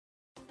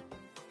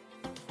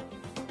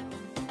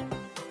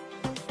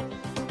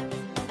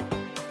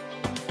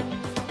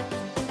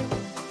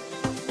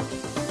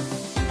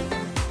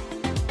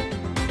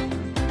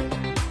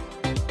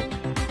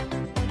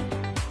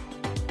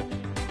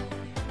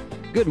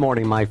Good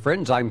morning, my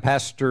friends. I'm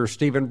Pastor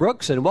Stephen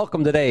Brooks, and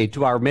welcome today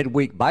to our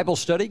midweek Bible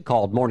study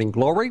called Morning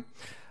Glory.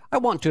 I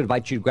want to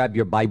invite you to grab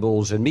your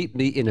Bibles and meet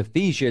me in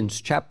Ephesians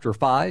chapter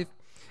 5.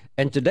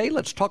 And today,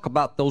 let's talk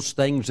about those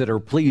things that are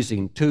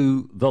pleasing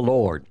to the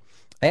Lord.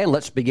 And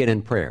let's begin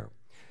in prayer.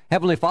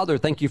 Heavenly Father,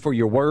 thank you for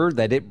your word,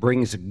 that it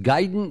brings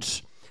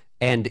guidance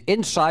and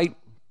insight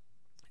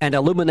and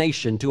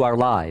illumination to our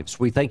lives.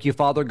 We thank you,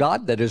 Father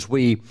God, that as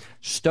we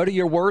study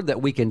your word,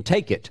 that we can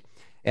take it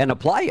and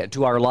apply it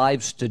to our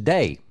lives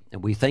today.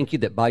 And we thank you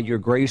that by your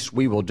grace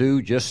we will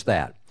do just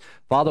that.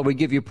 Father, we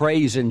give you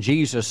praise in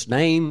Jesus'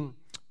 name.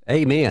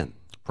 Amen.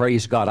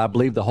 Praise God. I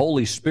believe the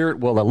Holy Spirit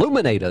will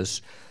illuminate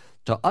us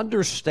to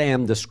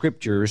understand the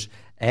Scriptures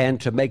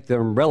and to make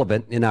them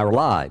relevant in our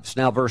lives.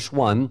 Now, verse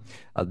 1,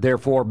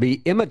 therefore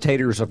be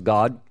imitators of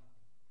God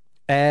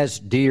as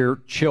dear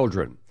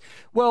children.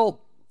 Well,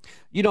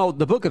 you know,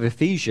 the book of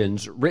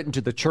Ephesians, written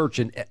to the church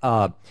in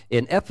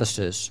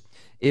Ephesus,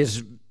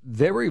 is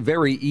very,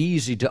 very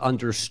easy to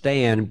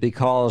understand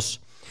because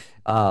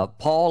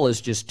Paul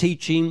is just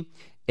teaching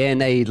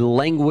in a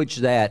language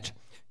that,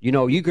 you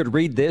know, you could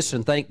read this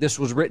and think this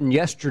was written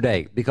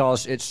yesterday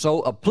because it's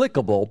so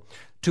applicable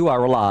to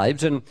our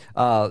lives. And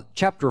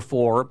chapter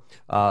 4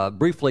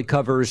 briefly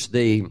covers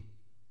the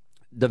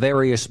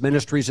various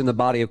ministries in the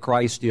body of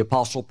Christ, the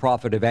apostle,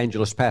 prophet,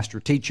 evangelist, pastor,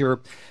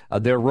 teacher,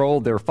 their role,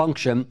 their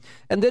function.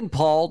 And then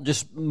Paul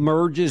just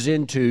merges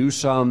into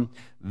some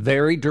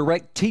very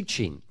direct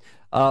teaching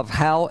of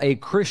how a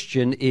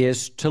Christian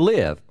is to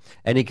live.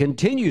 And he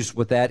continues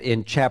with that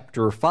in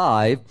chapter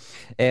 5.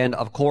 And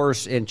of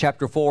course, in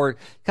chapter 4,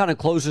 kind of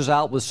closes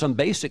out with some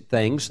basic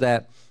things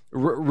that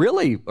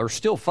really are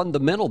still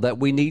fundamental that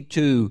we need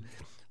to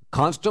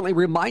constantly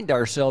remind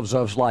ourselves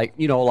of, like,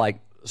 you know, like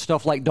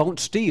stuff like don't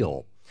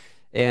steal.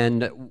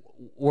 And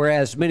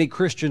whereas many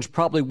Christians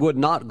probably would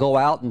not go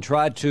out and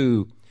try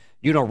to,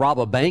 you know, rob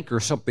a bank or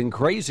something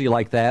crazy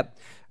like that,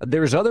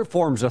 there's other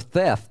forms of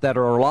theft that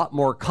are a lot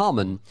more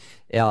common.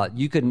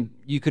 You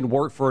can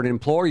work for an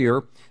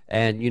employer,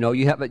 and you know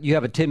you have a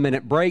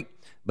 10-minute break,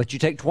 but you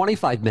take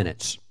 25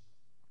 minutes,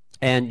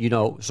 and you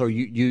know so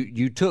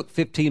you took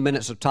 15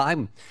 minutes of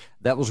time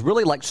that was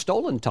really like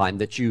stolen time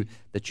that you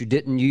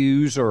didn't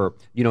use, or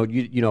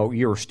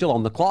you're still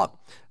on the clock.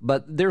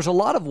 But there's a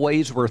lot of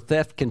ways where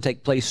theft can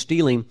take place,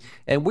 stealing,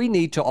 and we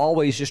need to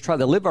always just try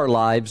to live our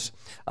lives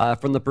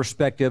from the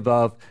perspective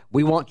of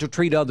we want to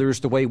treat others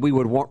the way we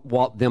would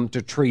want them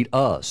to treat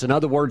us. In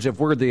other words, if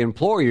we're the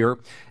employer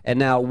and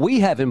now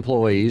we have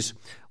employees,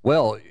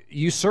 well,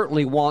 you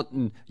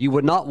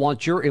would not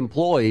want your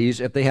employees,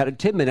 if they had a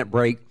 10-minute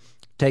break,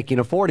 taking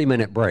a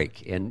 40-minute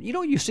break. And, you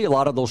know, you see a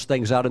lot of those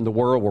things out in the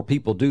world where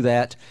people do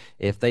that.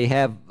 If they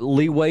have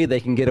leeway,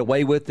 they can get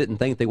away with it and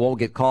think they won't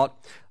get caught.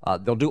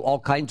 They'll do all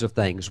kinds of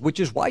things,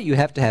 which is why you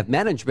have to have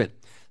management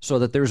so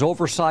that there's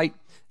oversight,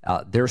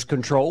 there's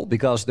control,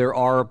 because there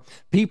are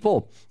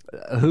people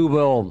who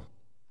will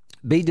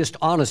be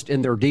dishonest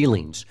in their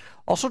dealings.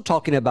 Also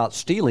talking about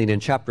stealing in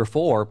chapter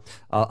 4,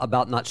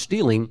 about not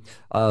stealing,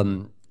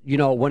 you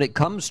know, when it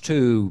comes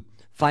to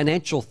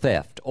financial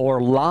theft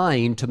or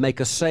lying to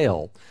make a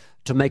sale,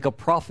 to make a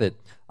profit,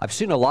 I've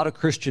seen a lot of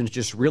Christians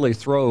just really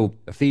throw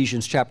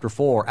Ephesians chapter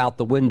 4 out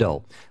the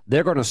window.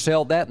 They're going to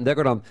sell that, and they're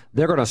going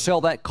to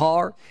sell that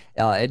car.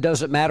 It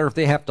doesn't matter if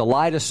they have to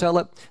lie to sell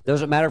it. It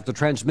doesn't matter if the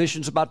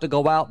transmission's about to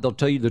go out. They'll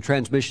tell you the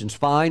transmission's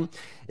fine.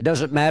 It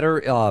doesn't matter,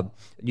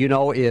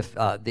 if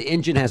the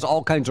engine has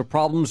all kinds of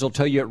problems. They'll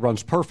tell you it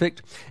runs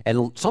perfect.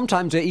 And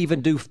sometimes they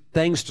even do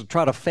things to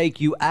try to fake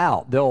you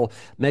out. They'll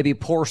maybe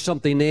pour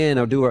something in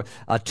or do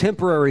a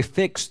temporary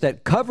fix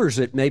that covers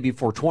it maybe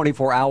for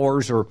 24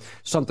 hours or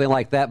something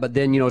like that. But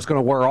then, it's going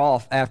to wear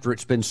off after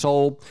it's been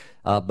sold.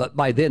 But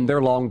by then,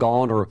 they're long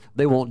gone, or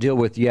they won't deal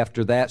with you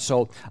after that.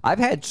 So I've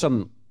had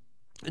some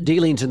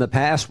dealings in the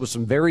past with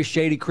some very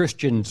shady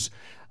Christians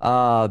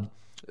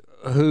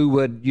who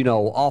would,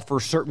 offer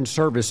certain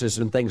services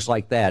and things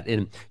like that.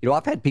 And,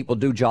 I've had people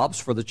do jobs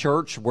for the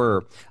church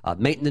where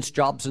maintenance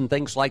jobs and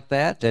things like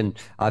that. And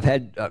I've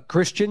had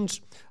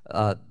Christians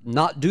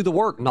not do the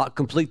work, not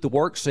complete the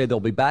work, say they'll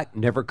be back,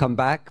 never come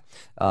back.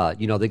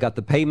 They got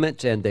the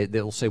payment and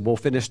they'll say, we'll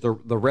finish the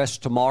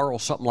rest tomorrow,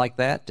 something like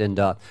that. And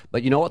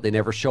but you know what? They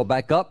never show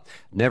back up,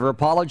 never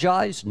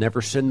apologize,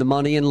 never send the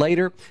money in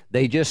later.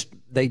 They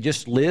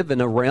just live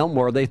in a realm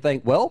where they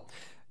think, well,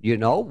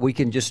 we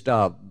can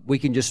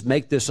just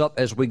make this up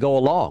as we go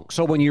along.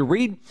 So when you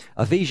read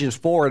Ephesians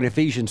 4 and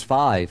Ephesians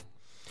 5,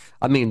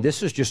 I mean,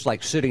 this is just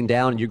like sitting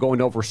down and you're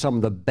going over some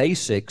of the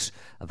basics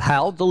of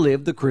how to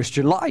live the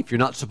Christian life. You're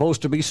not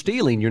supposed to be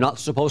stealing. You're not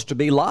supposed to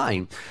be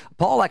lying.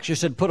 Paul actually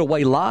said, put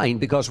away lying,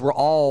 because we're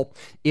all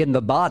in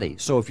the body.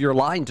 So if you're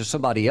lying to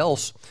somebody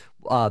else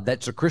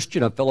that's a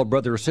Christian, a fellow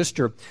brother or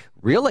sister,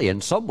 really, in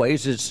some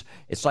ways,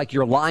 it's like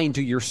you're lying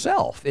to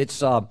yourself.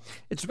 It's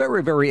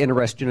very, very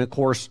interesting. Of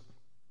course,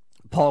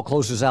 Paul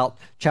closes out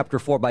chapter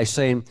 4 by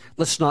saying,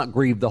 let's not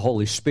grieve the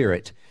Holy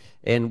Spirit.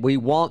 And we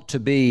want to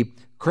be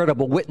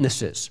credible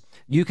witnesses.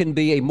 You can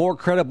be a more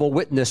credible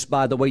witness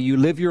by the way you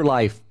live your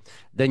life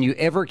than you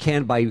ever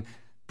can by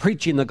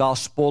preaching the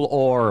gospel,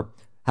 or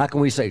how can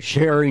we say,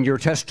 sharing your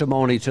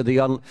testimony to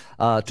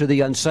the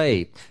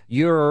unsaved.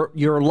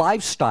 Your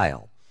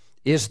lifestyle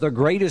is the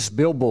greatest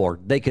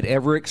billboard they could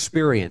ever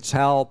experience.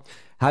 How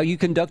you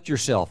conduct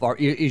yourself, or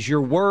is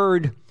your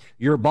word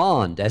your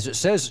bond? As it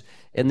says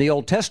in the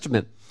Old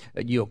Testament,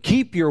 you'll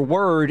keep your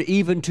word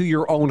even to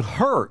your own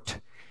hurt.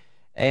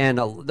 And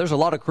there's a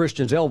lot of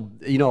Christians,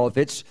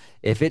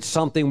 if it's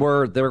something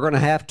where they're going to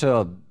have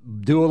to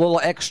do a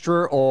little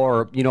extra,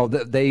 or,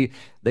 they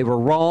were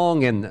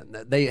wrong and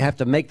they have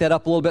to make that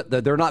up a little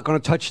bit, they're not going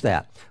to touch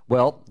that.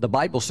 Well, the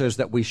Bible says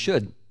that we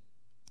should.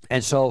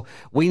 And so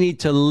we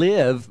need to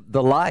live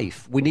the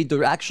life. We need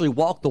to actually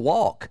walk the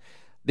walk,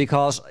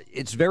 because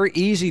it's very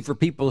easy for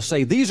people to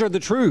say, these are the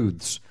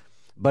truths,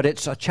 but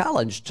it's a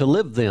challenge to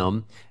live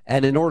them.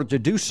 And in order to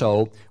do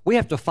so, we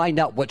have to find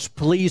out what's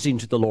pleasing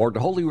to the Lord. The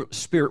Holy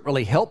Spirit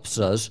really helps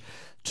us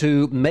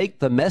to make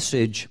the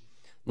message,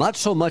 not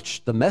so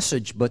much the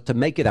message, but to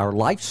make it our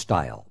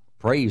lifestyle.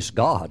 Praise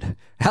God.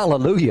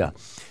 Hallelujah.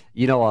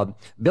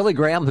 Billy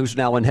Graham, who's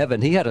now in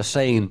heaven, he had a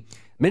saying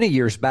many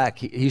years back.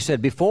 He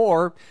said,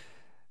 before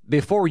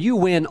you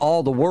win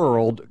all the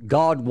world,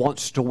 God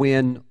wants to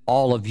win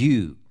all of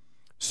you.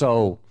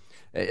 So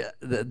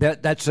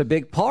that's a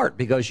big part,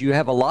 because you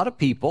have a lot of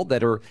people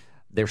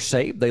they're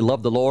saved, they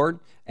love the Lord,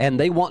 and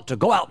they want to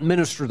go out and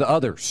minister to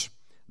others.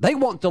 They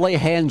want to lay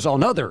hands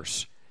on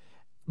others.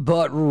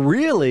 But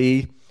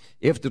really,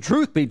 if the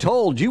truth be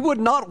told, you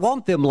would not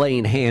want them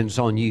laying hands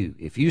on you.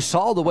 If you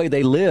saw the way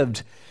they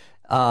lived,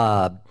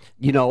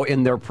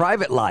 in their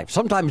private life,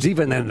 sometimes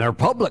even in their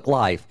public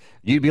life,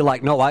 you'd be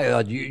like, no,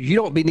 you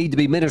don't need to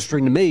be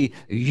ministering to me.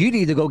 You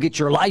need to go get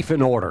your life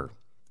in order.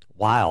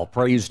 Wow,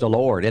 praise the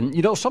Lord. And,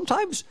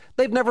 sometimes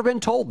they've never been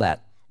told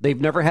that. They've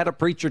never had a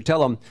preacher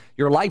tell them,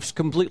 your life's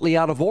completely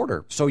out of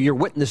order, so your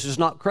witness is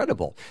not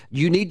credible.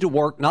 You need to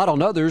work not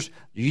on others,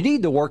 you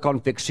need to work on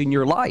fixing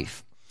your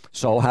life.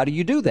 So how do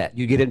you do that?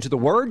 You get into the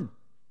Word,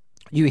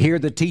 you hear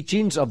the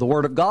teachings of the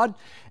Word of God,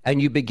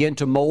 and you begin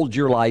to mold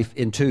your life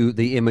into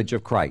the image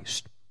of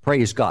Christ.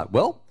 Praise God.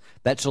 Well,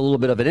 that's a little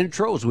bit of an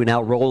intro as we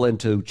now roll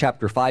into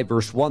chapter 5,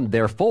 verse 1.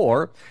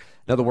 Therefore,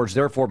 in other words,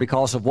 therefore,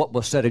 because of what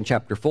was said in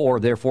chapter 4,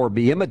 therefore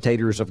be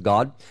imitators of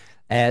God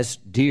as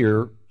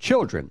dear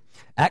children.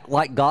 Act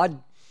like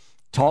God,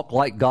 talk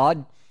like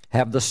God,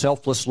 have the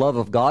selfless love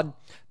of God,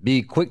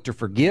 be quick to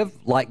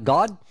forgive like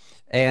God,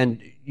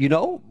 and,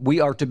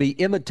 we are to be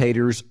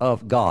imitators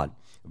of God.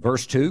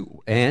 Verse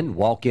 2, and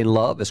walk in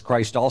love as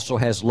Christ also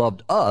has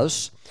loved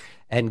us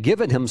and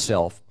given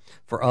himself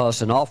for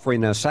us, an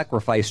offering and a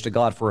sacrifice to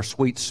God for a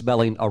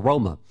sweet-smelling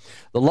aroma.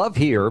 The love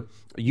here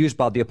used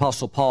by the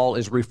Apostle Paul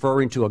is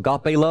referring to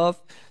agape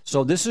love.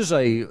 So this is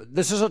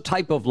a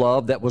type of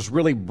love that was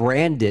really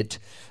branded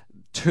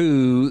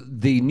to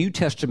the New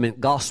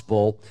Testament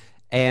gospel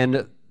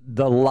and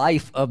the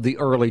life of the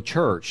early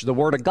church. The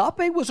word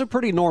agape was a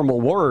pretty normal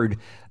word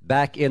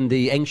back in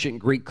the ancient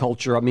Greek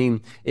culture. I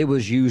mean, it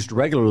was used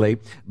regularly,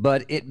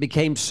 but it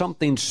became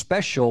something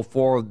special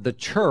for the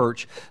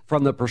church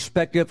from the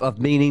perspective of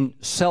meaning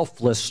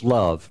selfless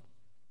love.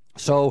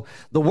 So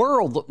the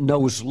world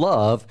knows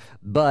love,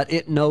 but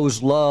it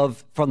knows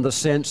love from the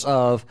sense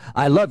of,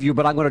 I love you,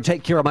 but I'm going to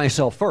take care of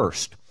myself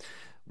first.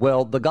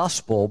 Well, the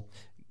gospel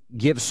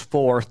gives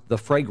forth the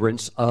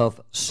fragrance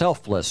of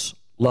selfless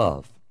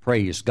love.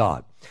 Praise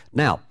God.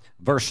 Now,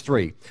 verse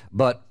 3,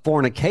 but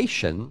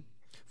fornication,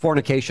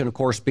 of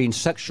course, being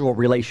sexual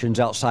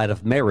relations outside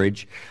of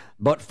marriage,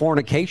 but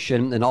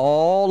fornication and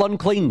all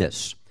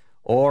uncleanness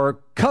or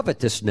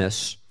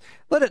covetousness,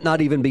 let it not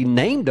even be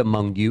named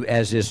among you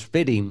as is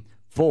fitting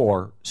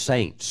for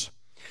saints.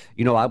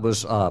 I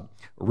was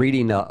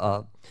reading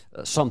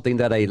something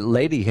that a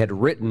lady had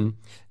written.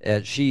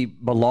 She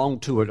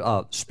belonged to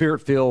a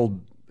spirit-filled,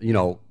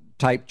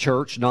 type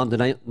church,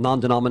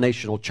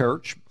 non-denominational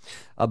church,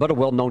 but a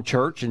well-known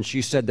church. And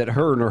she said that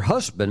her and her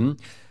husband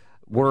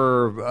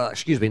her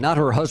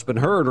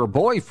and her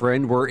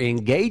boyfriend were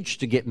engaged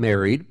to get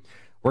married,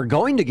 were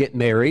going to get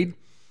married,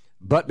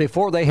 but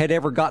before they had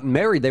ever gotten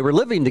married, they were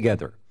living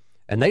together.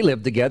 And they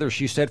lived together,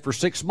 she said, for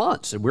 6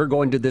 months. And we're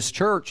going to this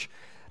church.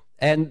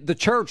 And the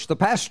church, the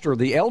pastor,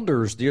 the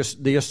elders,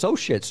 the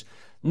associates,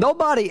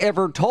 nobody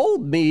ever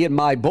told me and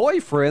my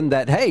boyfriend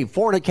that, hey,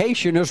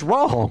 fornication is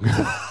wrong.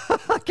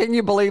 Can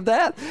you believe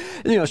that?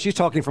 She's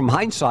talking from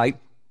hindsight,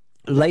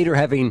 later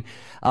having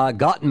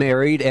gotten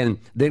married and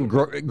then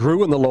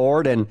grew in the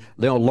Lord and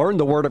learned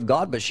the Word of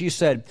God. But she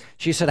said,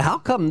 how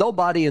come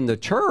nobody in the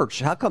church,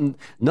 how come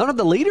none of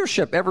the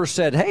leadership ever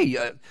said, hey,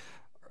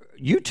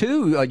 you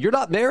two, you're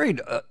not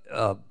married,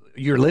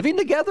 you're living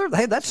together?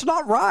 Hey, that's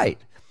not right.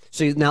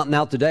 See,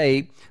 now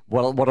today,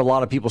 what a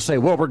lot of people say,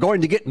 well, we're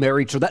going to get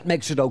married, so that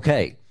makes it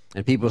okay.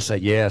 And people say,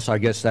 yes, I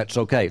guess that's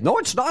okay. No,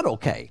 it's not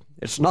okay.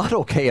 It's not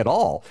okay at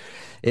all.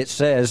 It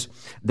says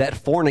that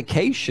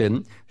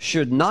fornication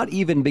should not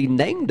even be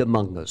named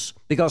among us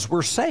because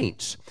we're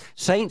saints.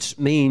 Saints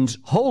means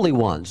holy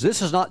ones.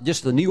 This is not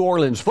just the New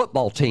Orleans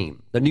football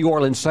team, the New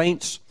Orleans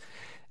Saints.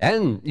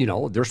 And,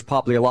 there's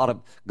probably a lot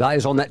of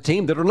guys on that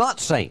team that are not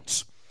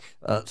saints.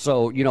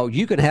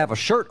 You can have a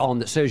shirt on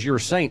that says you're a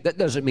saint. That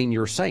doesn't mean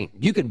you're a saint.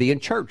 You can be in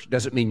church.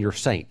 Doesn't mean you're a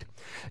saint.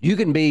 You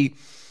can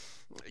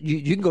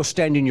go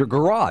stand in your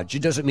garage.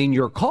 It doesn't mean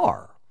you're a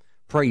car.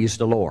 Praise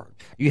the Lord.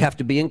 You have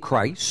to be in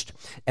Christ.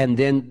 And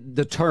then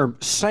the term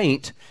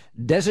saint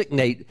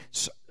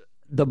designates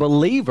the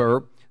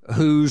believer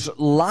whose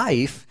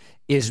life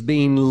is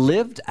being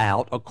lived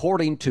out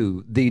according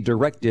to the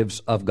directives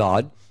of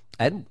God.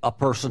 And a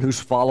person who's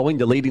following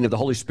the leading of the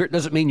Holy Spirit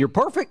doesn't mean you're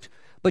perfect,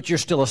 but you're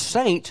still a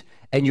saint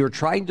and you're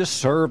trying to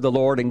serve the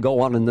Lord and go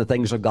on in the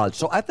things of God.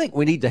 So I think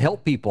we need to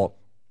help people.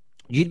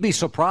 You'd be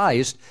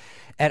surprised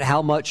at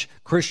how much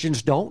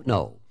Christians don't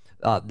know.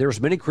 There's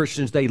many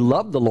Christians, they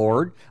love the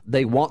Lord.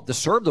 They want to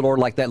serve the Lord,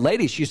 like that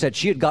lady. She said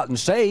she had gotten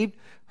saved.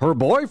 Her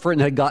boyfriend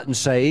had gotten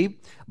saved,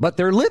 but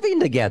they're living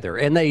together.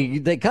 And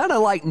they kind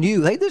of like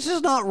knew, hey, this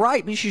is not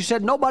right. And she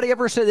said nobody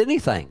ever said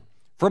anything.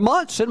 For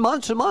months and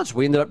months and months.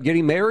 We ended up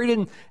getting married,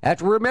 and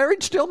after we were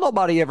married, still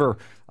nobody ever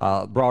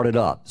brought it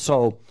up.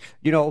 So,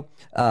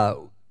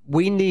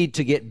 we need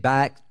to get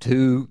back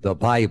to the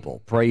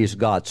Bible. Praise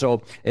God.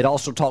 So it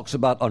also talks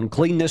about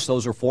uncleanness.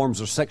 Those are forms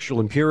of sexual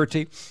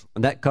impurity,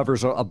 and that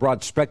covers a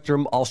broad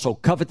spectrum. Also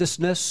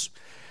covetousness,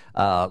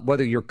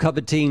 whether you're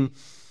coveting,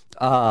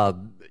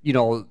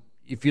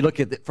 if you look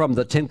at it from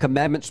the Ten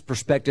Commandments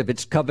perspective,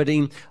 it's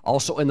coveting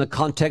also in the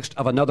context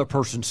of another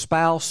person's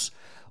spouse,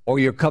 or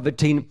you're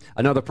coveting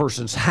another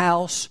person's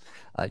house.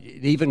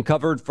 Even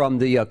covered from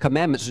the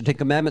commandments, the Ten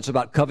Commandments,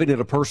 about coveting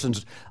a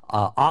person's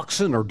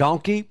oxen or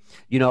donkey,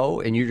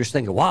 and you're just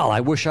thinking, wow, I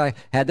wish I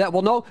had that.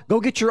 Well, no, go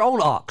get your own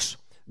ox.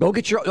 Go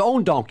get your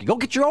own donkey. Go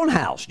get your own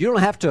house. You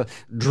don't have to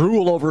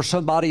drool over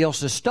somebody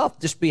else's stuff.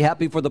 Just be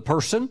happy for the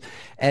person.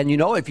 And,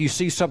 if you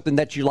see something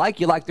that you like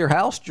their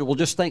house, you will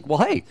just think, well,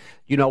 hey,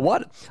 you know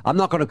what? I'm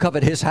not going to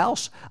covet his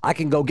house. I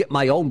can go get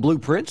my own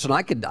blueprints, and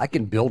I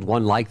can build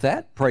one like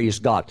that. Praise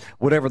God.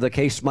 Whatever the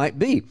case might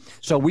be.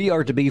 So we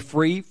are to be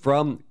free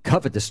from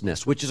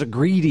covetousness, which is a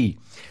greedy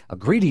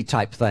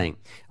type thing,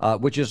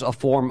 which is a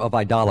form of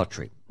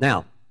idolatry.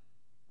 Now,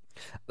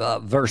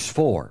 verse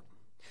 4.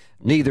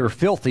 Neither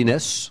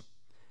filthiness,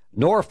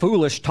 nor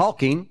foolish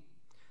talking,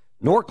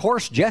 nor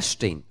coarse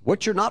jesting,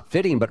 which are not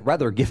fitting, but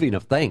rather giving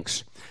of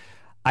thanks.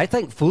 I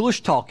think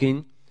foolish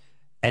talking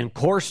and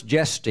coarse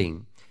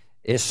jesting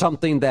is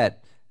something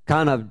that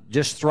kind of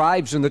just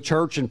thrives in the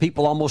church, and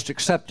people almost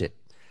accept it.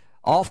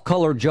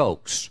 Off-color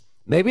jokes.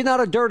 Maybe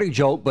not a dirty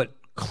joke, but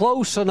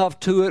close enough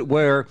to it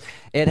where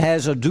it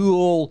has a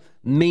dual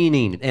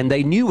meaning, and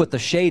they knew what the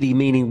shady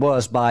meaning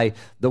was by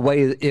the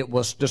way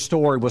the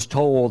story was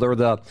told, or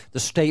the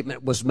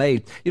statement was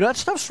made. That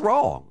stuff's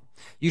wrong.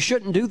 You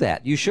shouldn't do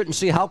that. You shouldn't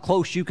see how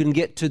close you can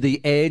get to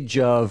the edge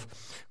of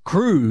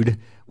crude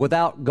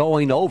without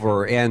going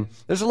over. And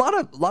there's a lot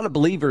of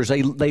believers,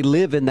 they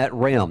live in that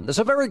realm. It's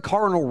a very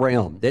carnal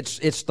realm.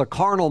 It's the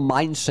carnal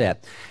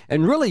mindset.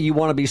 And really, you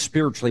want to be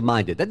spiritually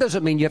minded. That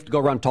doesn't mean you have to go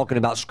around talking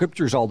about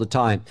scriptures all the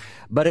time,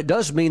 but it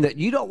does mean that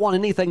you don't want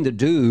anything to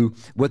do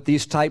with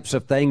these types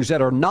of things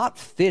that are not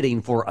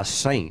fitting for a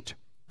saint.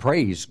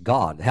 Praise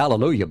God.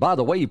 Hallelujah. By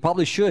the way, you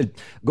probably should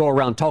go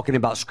around talking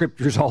about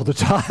scriptures all the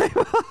time.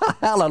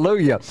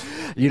 Hallelujah.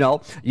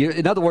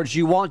 In other words,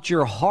 you want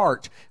your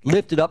heart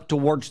lifted up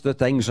towards the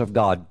things of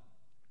God.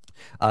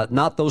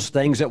 Not those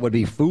things that would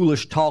be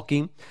foolish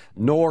talking,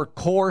 nor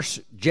coarse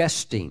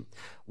jesting.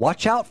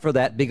 Watch out for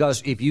that,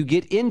 because if you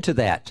get into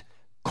that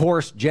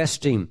coarse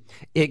jesting,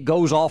 it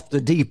goes off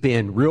the deep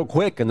end real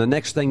quick, and the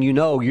next thing you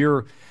know,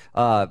 you're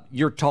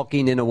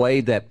talking in a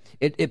way that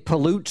it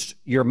pollutes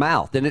your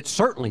mouth, and it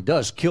certainly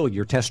does kill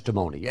your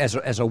testimony as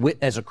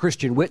a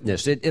Christian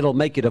witness. It'll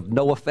make it of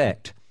no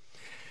effect.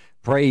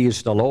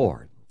 Praise the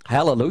Lord.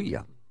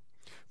 Hallelujah.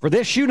 For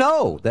this you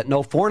know, that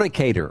no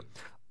fornicator,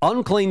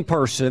 unclean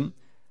person,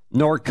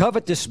 nor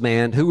covetous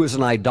man who is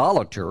an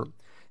idolater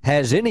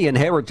has any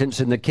inheritance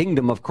in the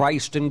kingdom of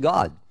Christ and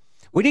God.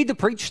 We need to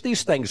preach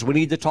these things. We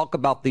need to talk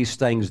about these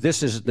things.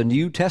 This is the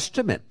New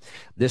Testament.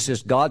 This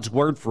is God's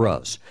word for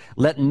us.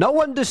 Let no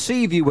one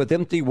deceive you with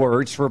empty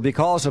words, for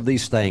because of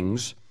these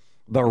things,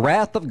 the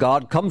wrath of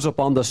God comes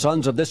upon the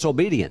sons of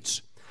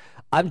disobedience.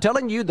 I'm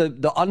telling you,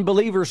 the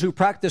unbelievers who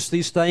practice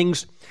these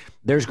things,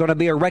 there's going to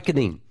be a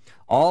reckoning.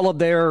 All of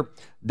their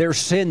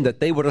sin that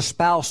they would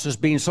espouse as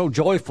being so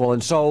joyful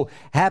and so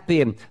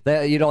happy, and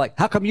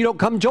how come you don't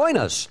come join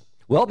us?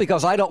 Well,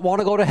 because I don't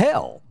want to go to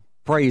hell.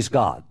 Praise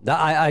God.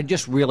 I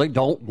just really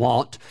don't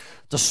want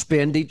to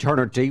spend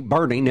eternity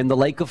burning in the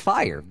lake of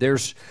fire.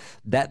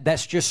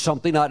 That's just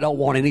something I don't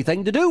want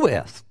anything to do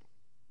with.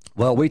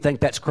 Well, we think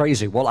that's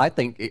crazy. Well, I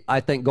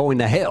think going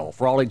to hell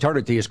for all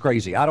eternity is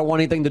crazy. I don't want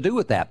anything to do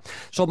with that.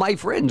 So, my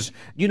friends,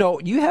 you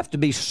have to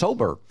be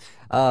sober.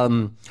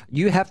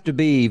 You have to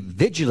be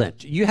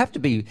vigilant. You have to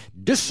be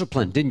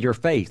disciplined in your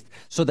faith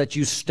so that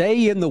you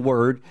stay in the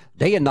Word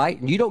day and night,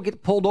 and you don't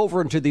get pulled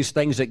over into these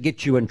things that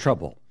get you in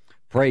trouble.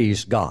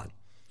 Praise God.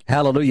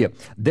 Hallelujah.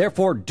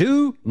 Therefore,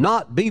 do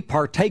not be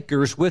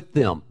partakers with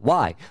them.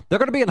 Why? They're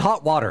going to be in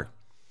hot water.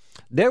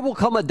 There will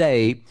come a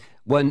day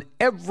when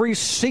every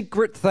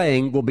secret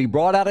thing will be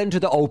brought out into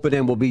the open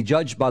and will be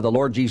judged by the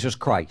Lord Jesus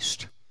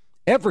Christ.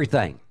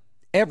 Everything.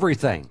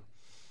 Everything.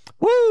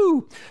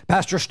 Woo!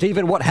 Pastor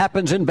Stephen, what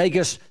happens in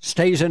Vegas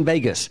stays in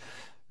Vegas.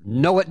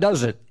 No, it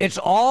doesn't. It's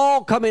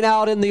all coming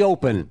out in the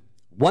open.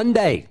 One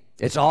day,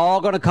 it's all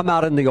going to come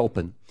out in the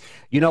open.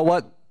 You know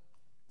what?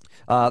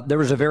 There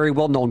was a very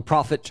well-known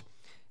prophet.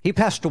 He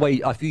passed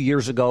away a few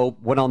years ago,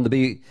 went on to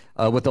be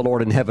with the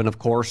Lord in heaven, of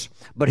course.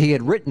 But he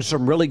had written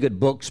some really good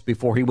books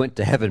before he went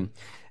to heaven.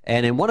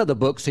 And in one of the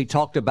books, he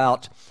talked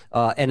about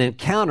an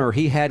encounter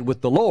he had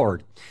with the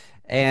Lord.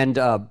 And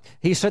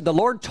he said the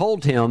Lord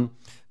told him,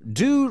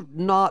 do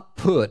not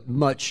put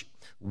much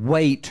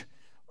weight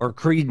or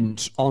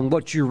credence on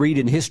what you read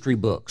in history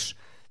books.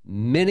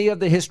 Many of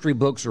the history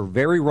books are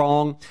very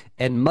wrong,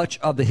 and much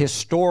of the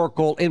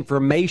historical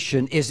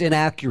information is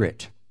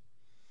inaccurate.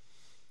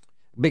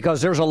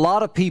 Because there's a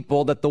lot of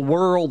people that the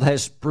world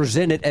has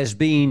presented as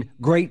being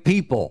great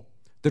people.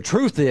 The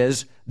truth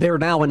is, they're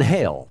now in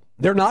hell.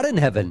 They're not in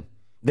heaven.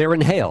 They're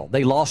in hell.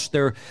 They lost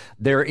their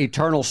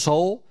eternal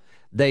soul.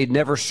 They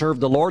never served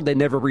the Lord. They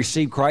never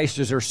received Christ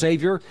as their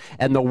Savior.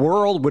 And the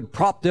world would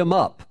prop them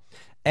up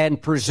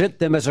and present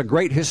them as a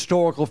great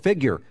historical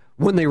figure,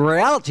 when the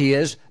reality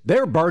is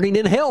they're burning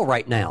in hell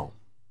right now.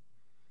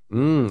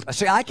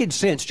 See, I can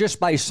sense just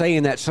by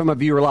saying that some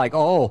of you are like,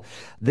 oh,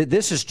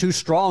 this is too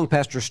strong,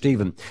 Pastor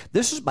Stephen.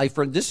 This is, my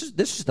friend, this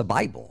is the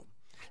Bible.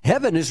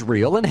 Heaven is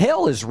real and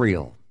hell is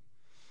real.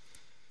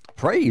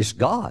 Praise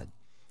God.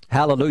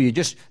 Hallelujah.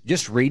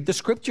 Just read the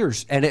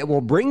scriptures, and it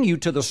will bring you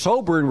to the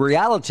sobering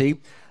reality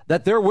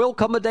that there will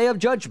come a day of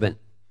judgment.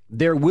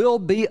 There will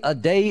be a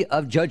day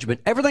of judgment.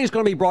 Everything's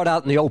going to be brought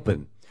out in the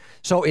open.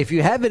 So if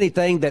you have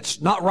anything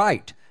that's not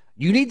right,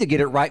 you need to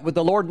get it right with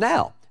the Lord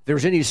now. If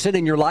there's any sin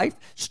in your life,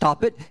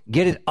 stop it,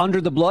 get it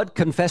under the blood,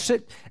 confess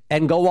it,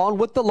 and go on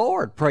with the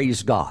Lord.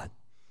 Praise God.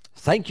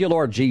 Thank you,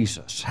 Lord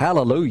Jesus.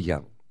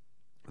 Hallelujah.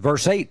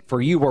 Verse 8, for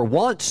you were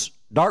once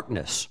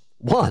darkness.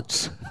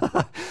 Once.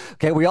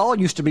 Okay, we all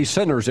used to be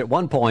sinners at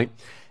one point.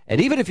 And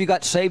even if you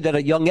got saved at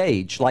a young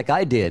age, like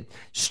I did,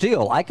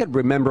 still, I could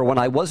remember when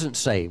I wasn't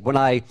saved, when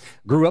I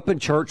grew up in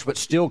church, but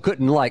still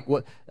couldn't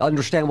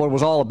understand what it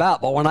was all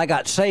about. But when I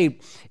got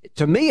saved,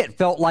 to me, it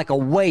felt like a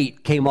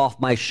weight came off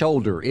my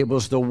shoulder. It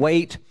was the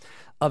weight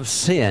of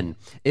sin.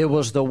 It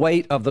was the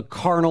weight of the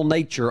carnal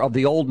nature of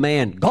the old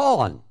man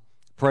gone.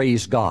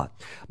 Praise God.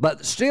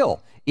 But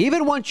still,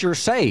 even once you're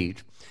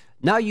saved,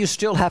 now you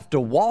still have to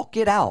walk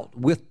it out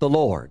with the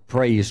Lord.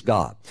 Praise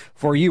God.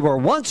 For you were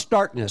once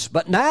darkness,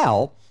 but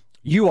now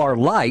you are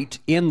light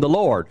in the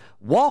Lord.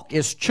 Walk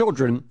as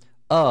children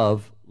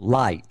of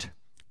light.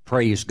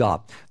 Praise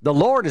God. The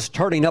Lord is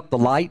turning up the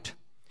light.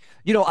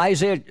 You know,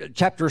 Isaiah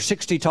chapter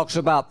 60 talks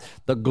about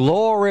the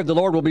glory of the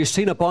Lord will be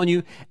seen upon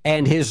you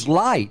and his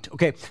light.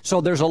 Okay,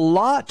 so there's a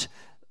lot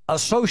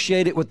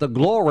associated with the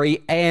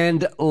glory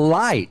and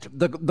light.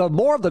 The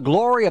more of the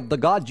glory of the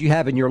God you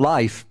have in your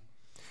life,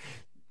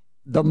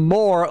 the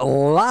more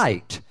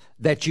light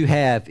that you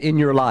have in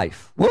your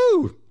life.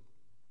 Woo!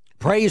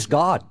 Praise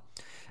God.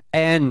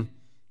 And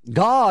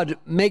God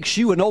makes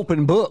you an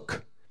open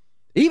book,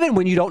 even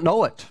when you don't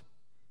know it.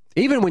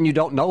 Even when you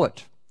don't know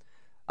it.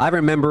 I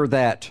remember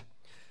that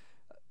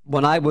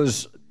when I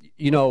was,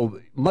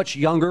 much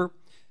younger,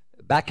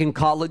 back in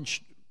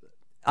college,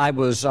 I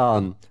was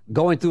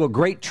going through a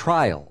great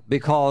trial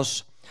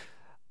because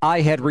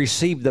I had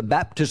received the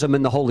baptism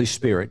in the Holy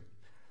Spirit.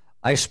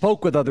 I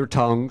spoke with other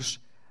tongues.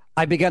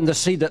 I began to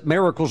see that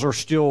miracles are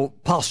still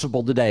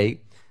possible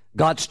today.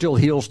 God still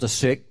heals the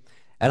sick,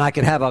 and I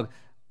can have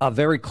a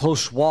very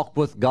close walk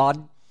with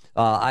God.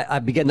 I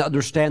began to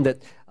understand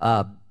that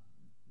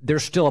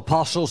there's still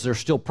apostles, there's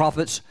still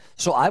prophets.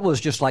 So I was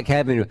just like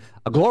having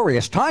a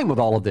glorious time with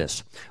all of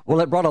this.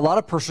 Well, it brought a lot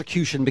of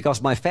persecution because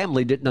my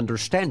family didn't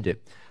understand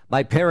it.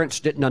 My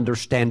parents didn't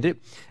understand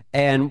it.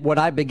 And when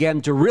I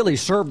began to really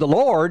serve the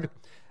Lord,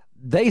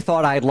 they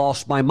thought I had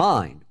lost my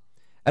mind.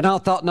 And I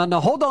thought, no,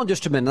 hold on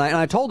just a minute. And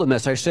I told them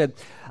this. I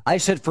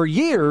said, for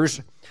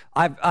years,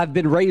 I've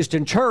been raised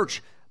in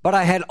church, but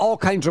I had all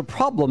kinds of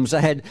problems.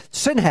 I had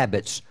sin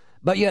habits,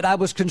 but yet I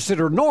was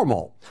considered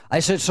normal.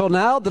 I said, so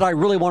now that I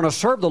really want to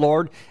serve the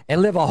Lord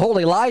and live a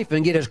holy life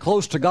and get as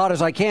close to God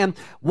as I can,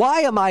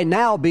 why am I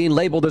now being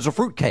labeled as a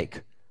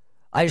fruitcake?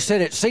 I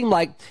said, it seemed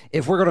like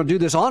if we're going to do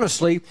this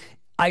honestly,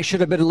 I should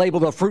have been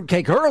labeled a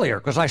fruitcake earlier,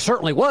 because I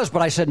certainly was.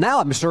 But I said,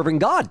 now I'm serving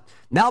God.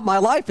 Now my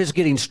life is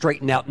getting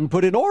straightened out and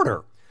put in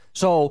order.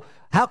 So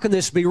how can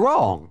this be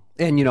wrong?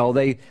 And,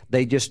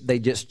 they just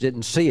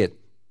didn't see it.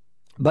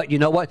 But you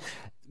know what?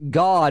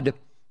 God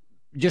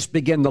just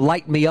began to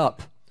light me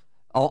up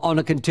on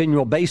a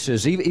continual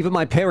basis. Even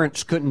my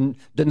parents couldn't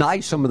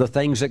deny some of the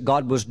things that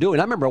God was doing.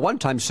 I remember one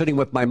time sitting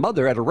with my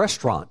mother at a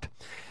restaurant,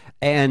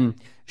 and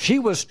she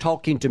was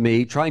talking to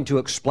me, trying to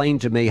explain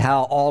to me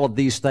how all of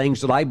these things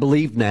that I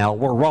believe now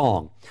were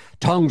wrong.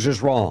 Tongues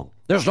is wrong.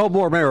 There's no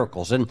more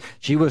miracles. And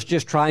she was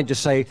just trying to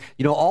say,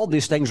 all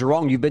these things are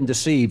wrong. You've been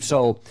deceived.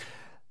 So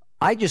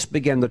I just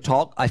began to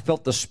talk. I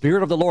felt the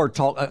Spirit of the Lord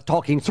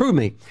talking through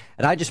me.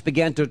 And I just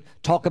began to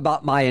talk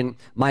about my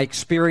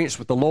experience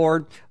with the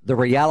Lord, the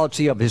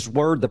reality of His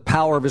Word, the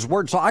power of His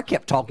Word. So I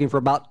kept talking for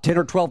about 10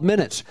 or 12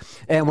 minutes.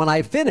 And when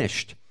I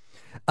finished,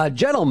 a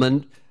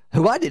gentleman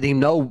who I didn't even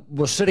know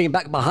was sitting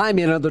back behind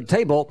me at another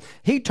table,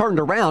 he turned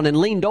around and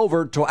leaned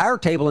over to our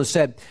table and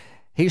said,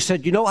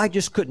 I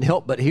just couldn't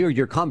help but hear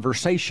your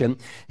conversation.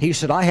 He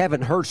said, I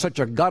haven't heard such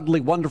a godly,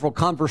 wonderful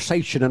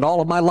conversation in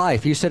all of my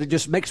life. He said, it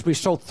just makes me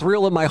so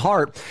thrilled in my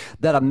heart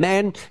that a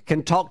man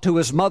can talk to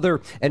his mother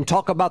and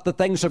talk about the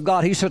things of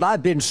God. He said,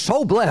 I've been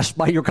so blessed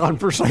by your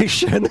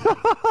conversation.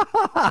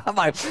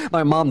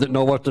 My mom didn't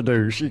know what to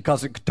do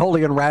because it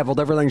totally unraveled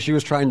everything she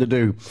was trying to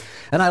do.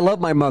 And I love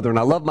my mother and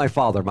I love my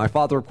father. My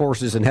father, of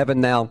course, is in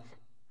heaven now.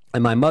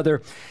 And my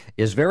mother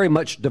is very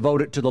much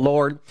devoted to the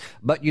Lord.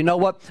 But you know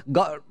what?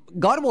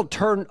 God will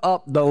turn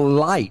up the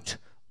light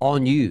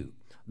on you.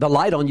 The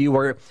light on you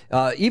where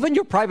even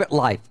your private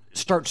life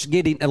starts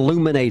getting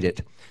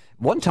illuminated.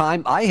 One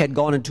time I had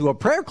gone into a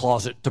prayer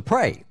closet to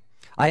pray.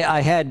 I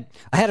had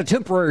a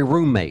temporary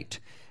roommate.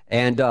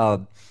 And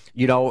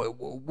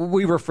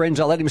we were friends.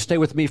 I let him stay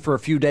with me for a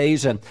few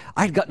days, and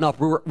I'd gotten up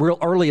real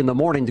early in the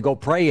morning to go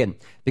pray, and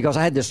because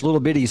I had this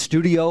little bitty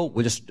studio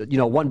with just,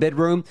 one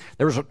bedroom,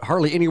 there was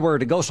hardly anywhere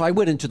to go, so I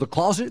went into the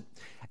closet,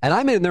 and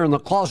I'm in there in the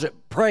closet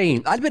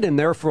praying. I'd been in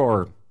there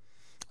for,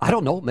 I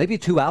don't know, maybe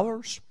 2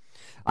 hours.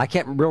 I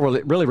can't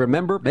really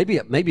remember, maybe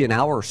an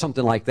hour or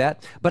something like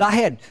that. But I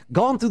had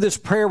gone through this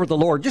prayer with the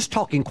Lord, just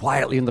talking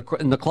quietly in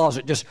the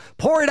closet, just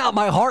pouring out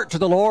my heart to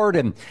the Lord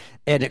and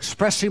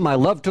expressing my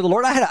love to the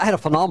Lord. I had a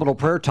phenomenal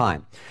prayer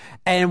time.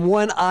 And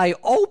when I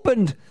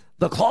opened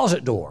the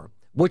closet door,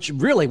 which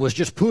really was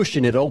just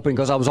pushing it open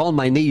because I was on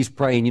my knees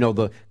praying,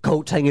 the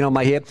coats hanging on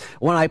my head.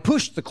 When I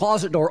pushed the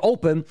closet door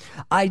open,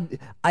 I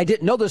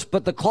didn't know this,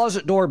 but the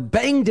closet door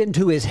banged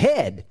into his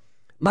head.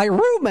 My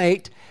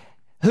roommate,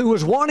 who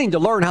was wanting to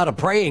learn how to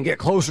pray and get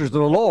closer to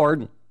the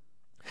Lord,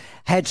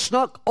 had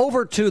snuck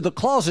over to the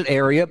closet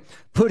area,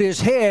 put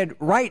his head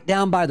right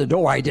down by the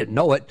door. I didn't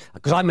know it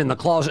because I'm in the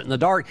closet in the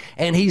dark,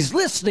 and he's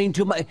listening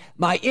to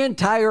my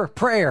entire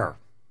prayer.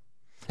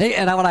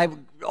 And when I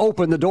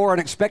opened the door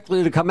and expected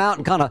him to come out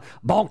and kind of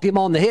bonked him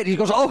on the head, he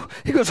goes, oh,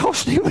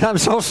 Stephen, I'm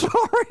so sorry.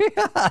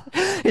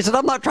 He said,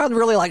 I'm not trying to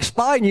really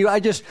spine you. I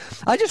just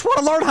want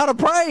to learn how to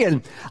pray.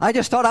 And I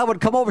just thought I would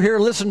come over here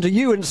and listen to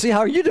you and see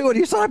how you do it.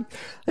 He said,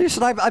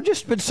 I've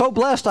just been so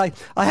blessed. I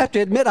have to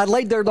admit, I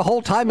laid there the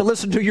whole time and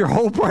listened to your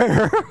whole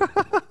prayer.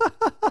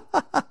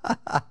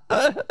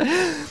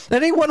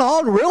 And he went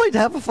on really to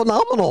have a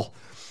phenomenal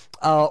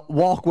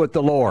walk with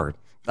the Lord.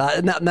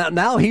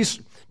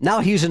 Now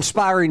he's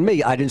inspiring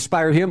me. I'd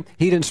inspire him.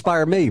 He'd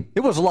inspire me. It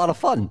was a lot of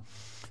fun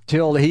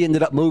till he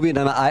ended up moving,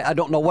 and I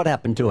don't know what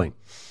happened to him.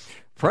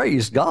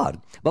 Praise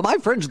God. But my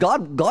friends,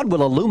 God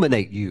will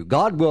illuminate you.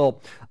 God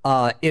will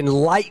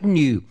enlighten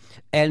you.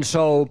 And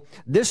so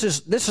this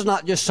is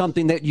not just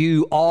something that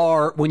you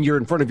are when you're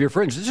in front of your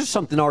friends. This is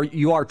something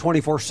you are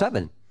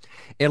 24/7.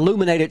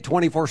 Illuminated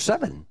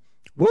 24/7.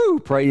 Woo,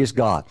 praise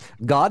God.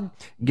 God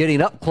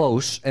getting up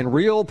close and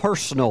real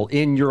personal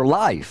in your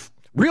life.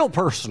 Real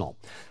personal.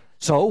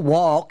 So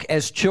walk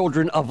as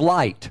children of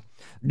light.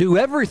 Do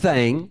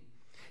everything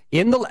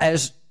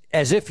as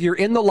if you're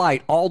in the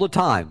light all the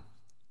time.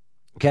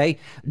 Okay?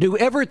 Do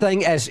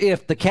everything as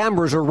if the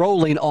cameras are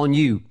rolling on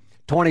you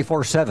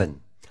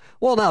 24/7.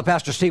 Well, now,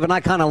 Pastor Stephen, I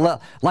kind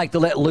of like to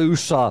let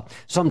loose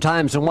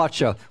sometimes and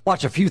watch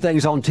a few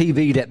things on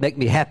TV that make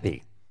me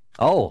happy.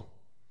 Oh,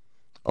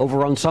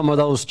 over on some of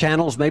those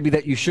channels maybe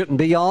that you shouldn't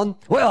be on?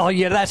 Well,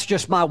 yeah, that's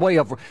just my way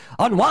of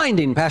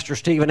unwinding, Pastor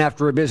Stephen,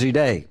 after a busy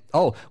day.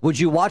 Oh, would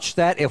you watch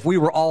that if we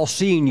were all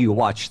seeing you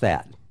watch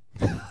that?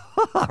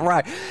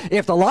 Right.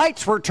 If the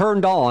lights were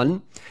turned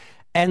on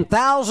and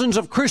thousands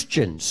of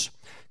Christians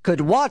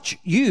could watch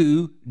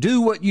you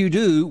do what you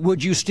do,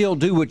 would you still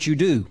do what you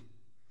do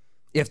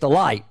if the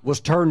light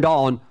was turned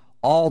on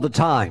all the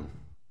time?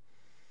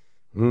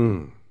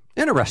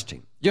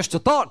 Interesting. Just a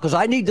thought, because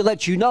I need to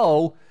let you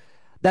know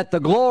that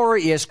the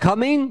glory is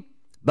coming,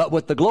 but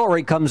with the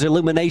glory comes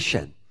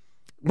illumination.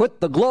 With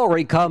the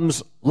glory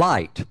comes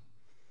light.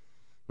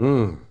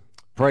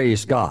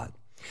 Praise God.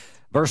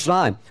 Verse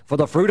 9, for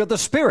the fruit of the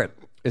Spirit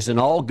is in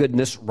all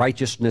goodness,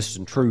 righteousness,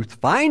 and truth,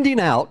 finding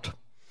out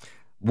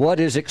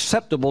what is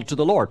acceptable to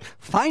the Lord.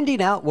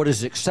 Finding out what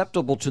is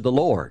acceptable to the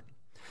Lord.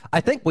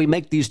 I think we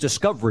make these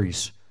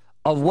discoveries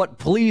of what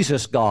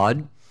pleases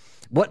God,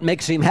 what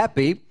makes Him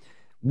happy,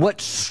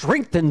 what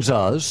strengthens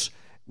us,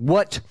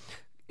 what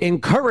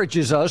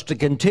encourages us to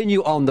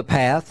continue on the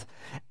path,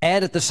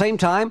 and at the same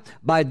time,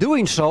 by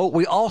doing so,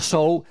 we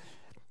also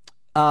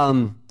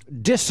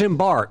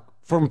disembark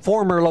from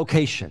former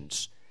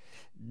locations,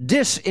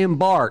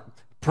 disembark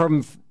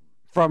from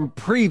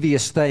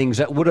previous things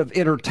that would have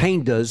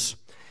entertained us,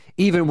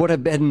 even would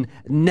have been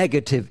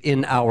negative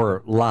in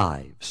our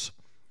lives.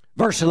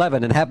 Verse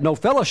 11, and have no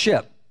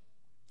fellowship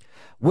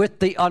with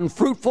the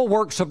unfruitful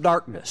works of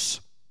darkness.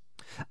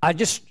 I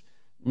just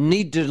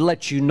need to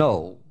let you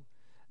know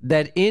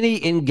that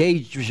any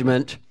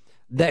engagement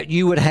that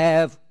you would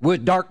have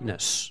with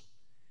darkness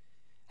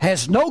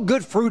has no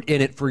good fruit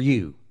in it for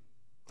you.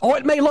 Oh,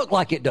 it may look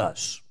like it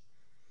does.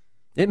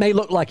 It may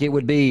look like it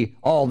would be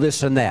all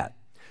this and that.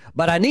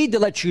 But I need to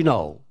let you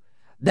know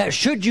that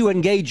should you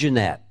engage in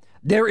that,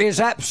 there is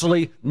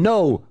absolutely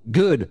no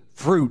good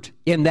fruit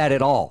in that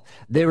at all.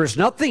 There is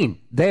nothing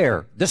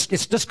there.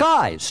 It's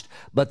disguised,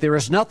 but there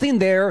is nothing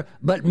there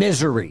but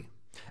misery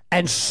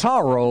and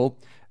sorrow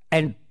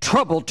and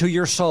trouble to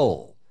your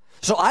soul.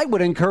 So I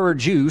would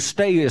encourage you,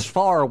 stay as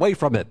far away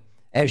from it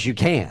as you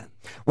can.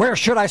 Where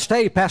should I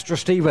stay, Pastor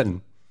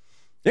Stephen?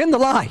 In the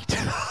light.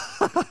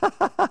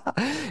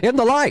 In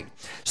the light.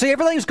 See,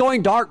 everything's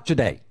going dark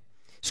today.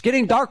 It's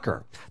getting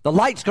darker. The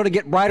light's going to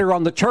get brighter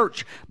on the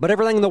church, but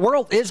everything in the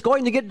world is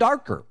going to get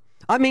darker.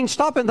 I mean,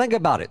 stop and think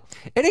about it.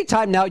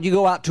 Anytime now you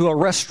go out to a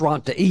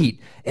restaurant to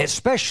eat,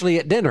 especially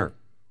at dinner,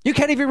 you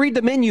can't even read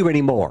the menu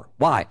anymore.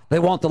 Why? They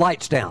want the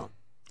lights down.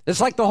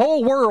 It's like the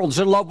whole world's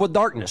in love with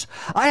darkness.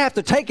 I have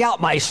to take out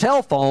my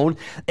cell phone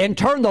and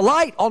turn the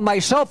light on my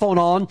cell phone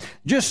on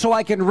just so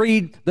I can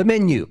read the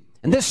menu.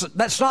 And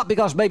that's not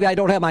because maybe I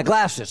don't have my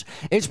glasses.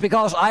 It's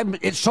because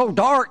it's so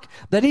dark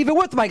that even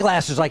with my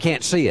glasses I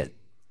can't see it.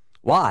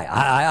 Why?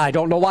 I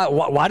don't know why.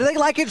 Why do they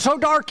like it so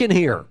dark in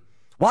here?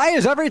 Why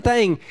is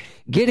everything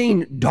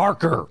getting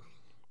darker?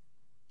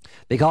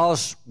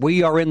 Because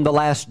we are in the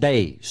last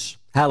days.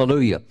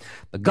 Hallelujah.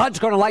 But God's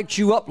going to light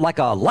you up like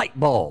a light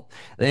bulb.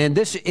 And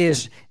this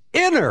is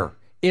inner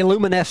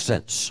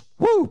illuminescence.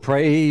 Woo,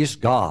 praise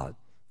God.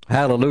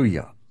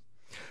 Hallelujah.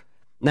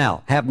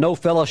 Now, have no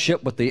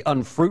fellowship with the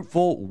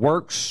unfruitful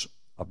works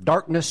of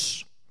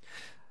darkness,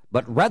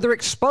 but rather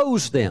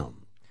expose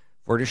them.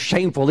 For it is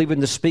shameful even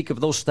to speak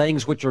of those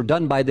things which are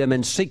done by them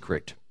in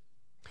secret.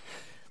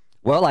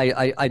 Well,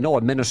 I know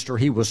a minister,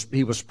 he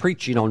was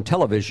preaching on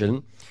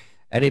television,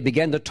 and he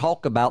began to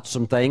talk about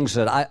some things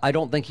that I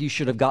don't think he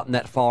should have gotten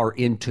that far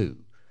into.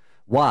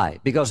 Why?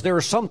 Because there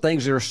are some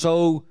things that are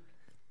so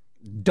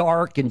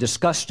dark and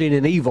disgusting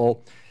and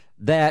evil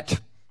that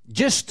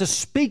just to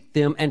speak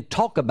them and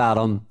talk about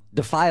them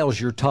defiles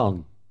your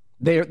tongue.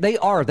 They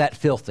are that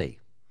filthy.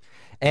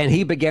 And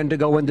he began to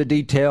go into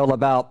detail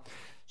about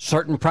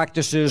certain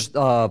practices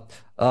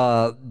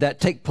that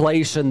take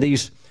place in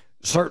these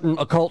certain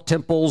occult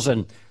temples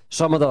and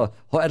some of the.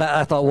 And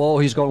I thought, whoa,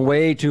 he's going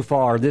way too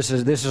far. This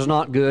is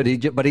not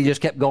good. But he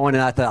just kept going,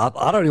 and I thought,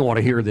 I don't even want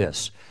to hear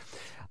this.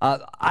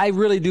 I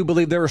really do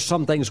believe there are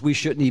some things we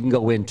shouldn't even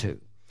go into.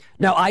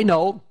 Now I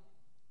know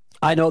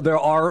there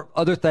are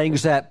other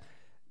things that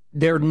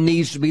there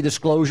needs to be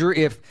disclosure.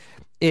 If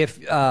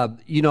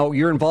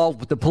you're involved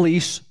with the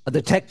police, the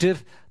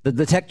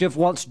detective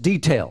wants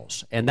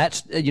details, and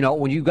that's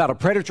when you've got a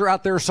predator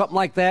out there or something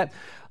like that.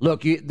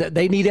 Look,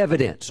 they need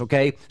evidence.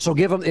 Okay, so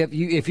give them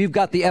if you've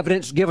got the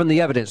evidence, give them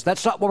the evidence.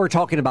 That's not what we're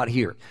talking about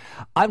here.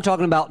 I'm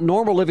talking about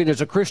normal living as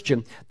a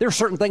Christian. There are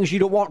certain things you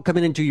don't want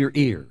coming into your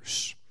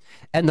ears,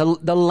 and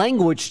the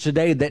language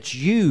today that's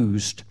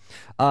used.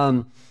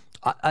 I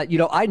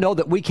know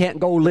that we can't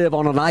go live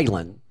on an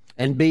island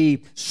and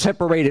be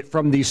separated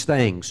from these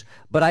things.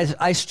 But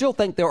I still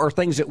think there are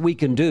things that we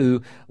can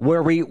do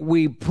where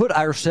we put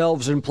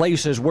ourselves in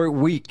places where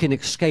we can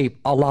escape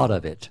a lot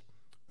of it.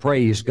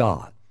 Praise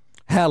God.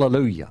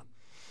 Hallelujah.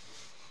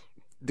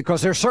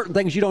 Because there are certain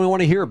things you don't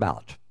want to hear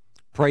about.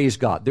 Praise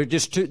God.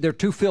 They're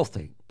too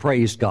filthy.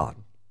 Praise God.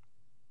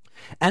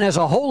 And as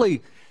a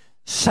holy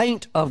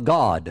saint of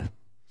God,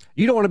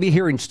 you don't want to be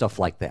hearing stuff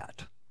like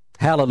that.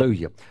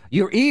 Hallelujah.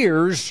 Your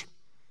ears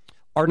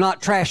are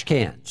not trash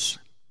cans.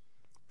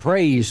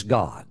 Praise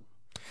God.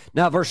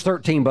 Now, verse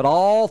 13, but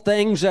all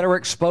things that are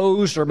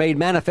exposed are made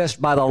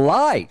manifest by the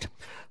light.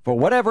 For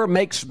whatever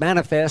makes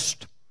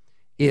manifest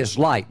is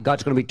light.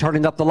 God's going to be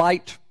turning up the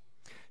light,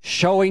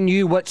 showing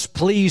you what's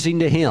pleasing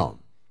to Him.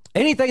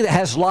 Anything that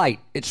has light,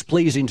 it's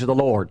pleasing to the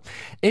Lord.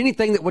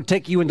 Anything that would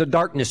take you into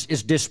darkness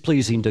is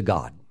displeasing to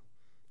God.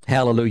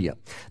 Hallelujah.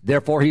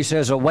 Therefore, He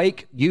says,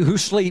 awake, you who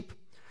sleep,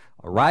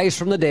 arise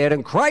from the dead,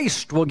 and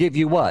Christ will give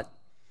you what?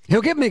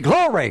 He'll give me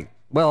glory.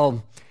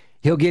 Well,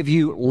 He'll give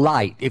you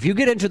light. If you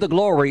get into the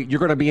glory, you're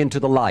going to be into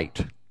the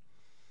light.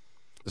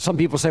 Some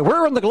people say,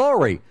 we're in the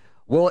glory.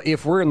 Well,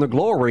 if we're in the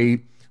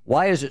glory,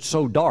 why is it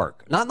so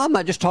dark? Now, I'm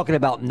not just talking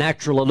about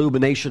natural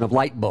illumination of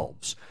light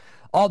bulbs.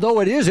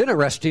 Although it is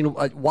interesting,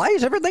 why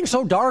is everything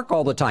so dark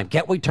all the time?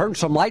 Can't we turn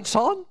some lights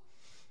on?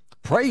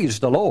 Praise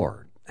the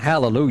Lord.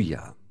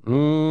 Hallelujah.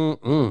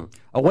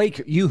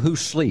 Awake, you who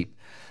sleep.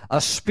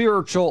 A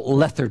spiritual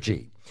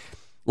lethargy.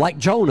 Like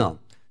Jonah,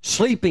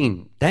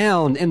 sleeping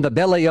down in the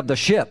belly of the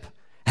ship,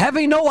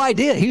 having no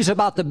idea he's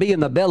about to be in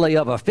the belly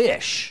of a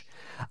fish.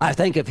 I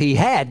think if he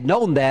had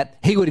known that,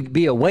 he would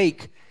be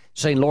awake,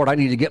 saying, Lord, I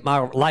need to get my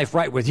life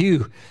right with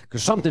you,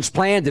 because something's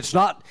planned that's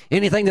not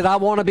anything that I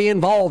want to be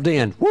involved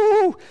in.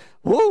 Woo!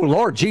 Woo!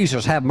 Lord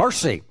Jesus, have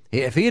mercy.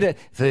 If he'd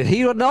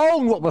have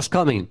known what was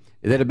coming,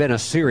 it'd have been a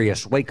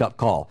serious wake-up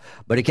call.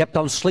 But he kept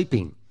on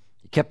sleeping.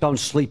 He kept on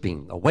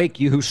sleeping. Awake,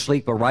 you who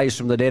sleep, arise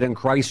from the dead, and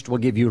Christ will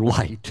give you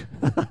light.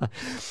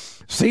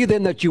 See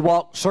then that you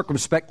walk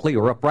circumspectly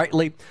or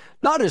uprightly,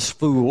 not as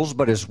fools,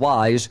 but as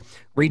wise,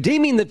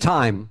 redeeming the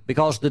time,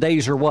 because the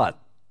days are what?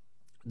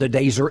 The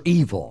days are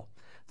evil.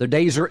 The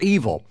days are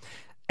evil.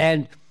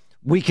 And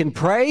we can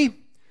pray,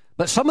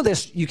 but some of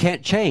this you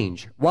can't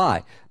change.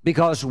 Why?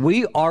 Because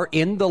we are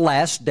in the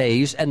last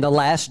days, and the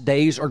last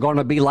days are going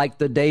to be like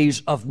the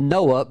days of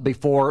Noah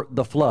before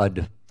the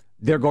flood.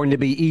 They're going to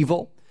be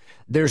evil.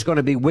 There's going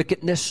to be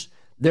wickedness.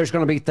 There's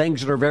going to be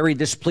things that are very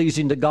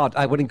displeasing to God.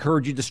 I would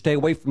encourage you to stay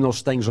away from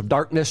those things of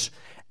darkness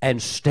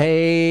and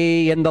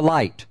stay in the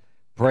light.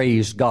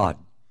 Praise God.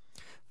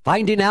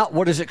 Finding out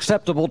what is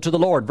acceptable to the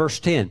Lord. Verse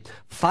 10.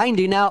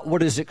 Finding out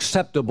what is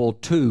acceptable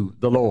to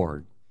the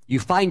Lord. You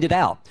find it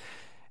out.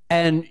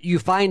 And you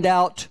find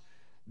out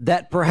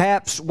that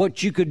perhaps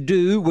what you could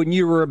do when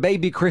you were a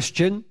baby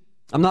Christian,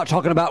 I'm not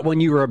talking about when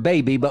you were a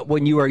baby, but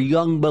when you were a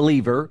young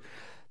believer,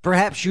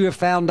 perhaps you have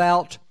found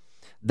out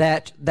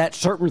that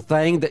certain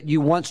thing that you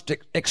once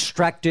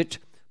extracted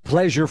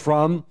pleasure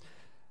from,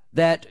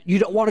 that you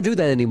don't want to do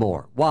that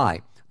anymore. Why?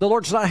 The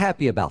Lord's not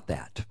happy about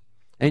that.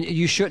 And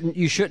you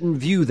shouldn't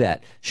view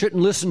that,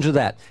 shouldn't listen to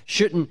that,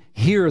 shouldn't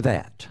hear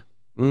that.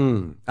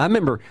 I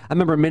remember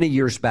many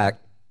years back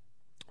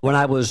when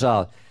I was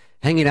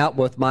hanging out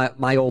with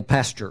my old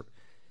pastor,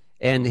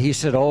 and he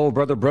said, "Oh,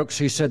 Brother Brooks,"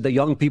 he said, "the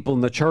young people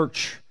in the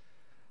church,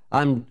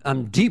 I'm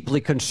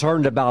deeply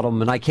concerned about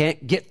them, and I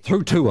can't get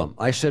through to them."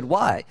 I said,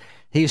 "Why?"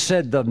 He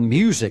said, "The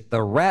music,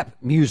 the rap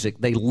music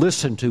they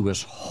listen to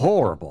is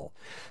horrible.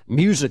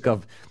 Music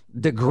of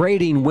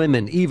degrading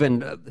women,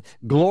 even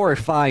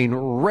glorifying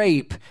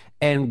rape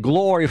and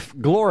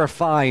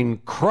glorifying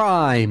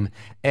crime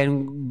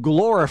and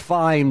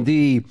glorifying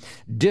the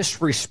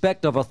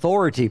disrespect of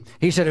authority."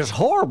 He said, "It's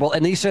horrible."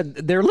 And he said,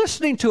 they're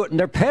listening to it, and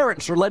their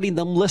parents are letting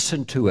them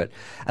listen to it.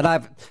 And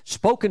I've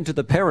spoken to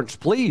the parents,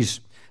 please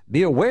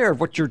be aware of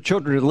what your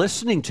children are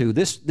listening to.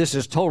 This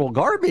is total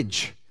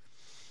garbage.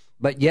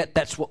 But yet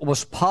that's what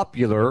was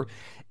popular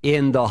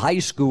in the high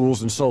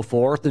schools and so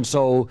forth. And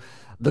so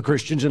the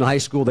Christians in high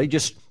school,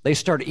 they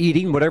start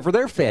eating whatever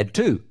they're fed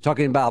too.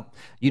 Talking about,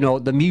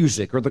 the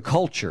music or the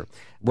culture.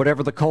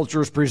 Whatever the culture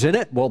is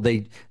presented, well,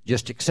 they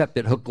just accept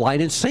it hook,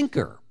 line, and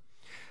sinker.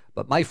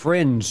 But my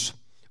friends,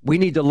 we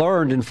need to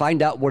learn and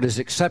find out what is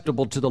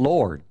acceptable to the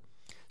Lord.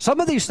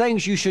 Some of these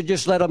things you should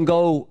just let them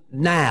go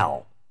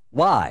now.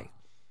 Why?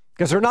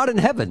 Because they're not in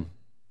heaven.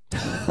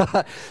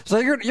 So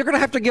you're going to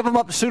have to give them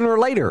up sooner or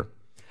later.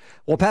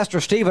 Well, Pastor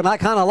Stephen, I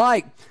kind of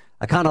like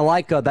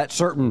that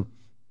certain,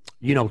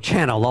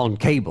 channel on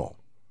cable.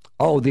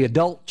 Oh, the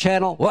adult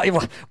channel?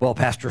 Well,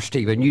 Pastor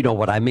Stephen, you know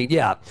what I mean.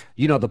 Yeah,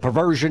 the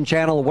perversion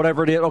channel,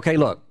 whatever it is. Okay,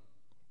 look,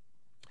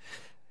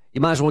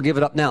 you might as well give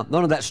it up now.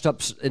 None of that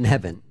stuff's in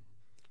heaven.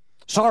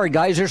 Sorry,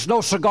 guys, there's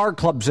no cigar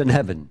clubs in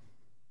heaven.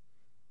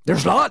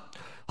 There's not?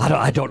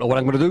 I don't know what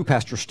I'm going to do,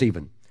 Pastor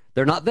Stephen.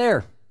 They're not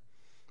there.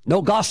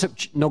 No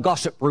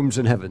gossip rooms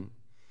in heaven.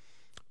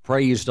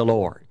 Praise the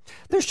Lord.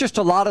 There's just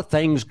a lot of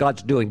things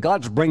God's doing.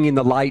 God's bringing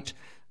the light.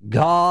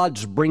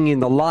 God's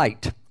bringing the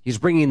light. He's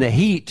bringing the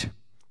heat.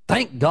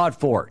 Thank God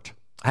for it.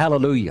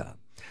 Hallelujah.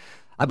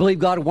 I believe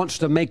God wants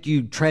to make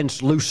you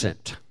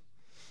translucent.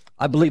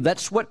 I believe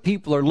that's what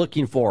people are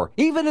looking for.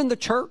 Even in the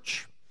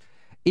church.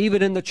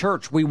 Even in the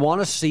church, we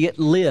want to see it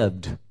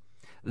lived.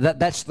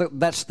 That's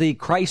the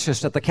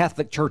crisis that the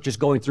Catholic Church is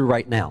going through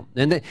right now.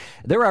 And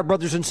there are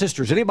brothers and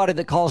sisters. Anybody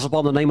that calls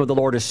upon the name of the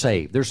Lord is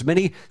saved. There's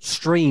many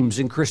streams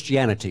in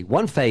Christianity.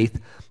 One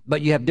faith,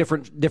 but you have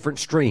different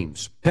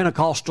streams.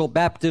 Pentecostal,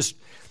 Baptist,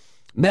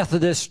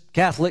 Methodist,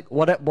 Catholic,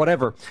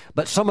 whatever.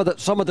 But some of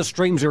the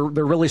streams they're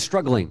really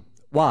struggling.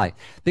 Why?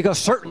 Because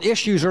certain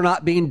issues are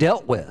not being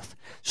dealt with.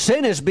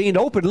 Sin is being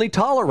openly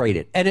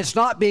tolerated, and it's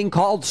not being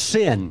called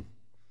sin.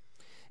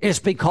 It's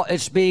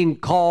being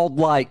called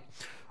like,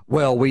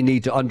 well, we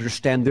need to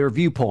understand their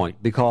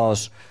viewpoint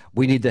because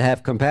we need to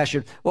have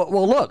compassion.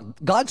 Well,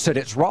 look, God said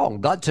it's wrong.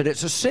 God said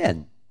it's a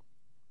sin.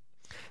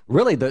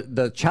 Really,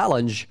 the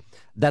challenge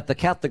that the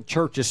Catholic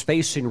Church is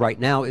facing right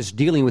now is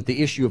dealing with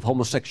the issue of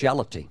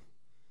homosexuality.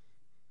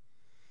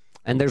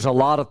 And there's a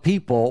lot of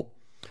people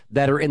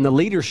that are in the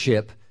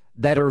leadership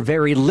that are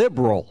very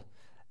liberal,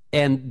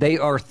 and they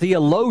are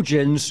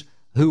theologians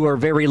who are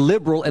very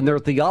liberal in their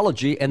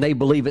theology, and they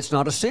believe it's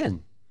not a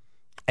sin.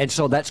 And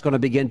so that's going to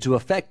begin to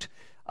affect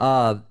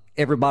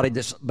everybody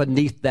that's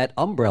beneath that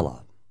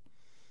umbrella.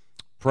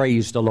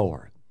 Praise the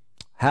Lord.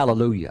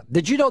 Hallelujah.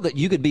 Did you know that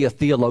you could be a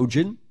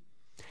theologian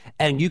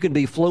and you can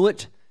be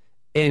fluent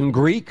in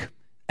Greek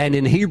and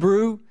in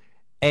Hebrew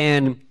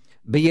and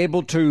be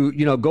able to,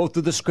 go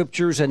through the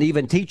scriptures and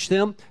even teach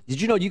them?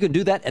 Did you know you can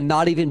do that and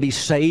not even be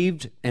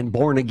saved and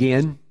born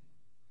again?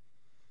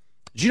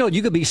 Did you know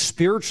you could be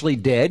spiritually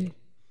dead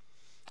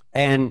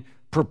and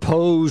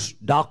propose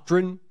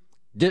doctrine,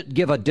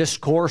 give a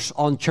discourse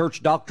on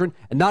church doctrine,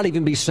 and not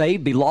even be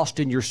saved, be lost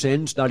in your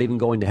sins, not even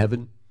going to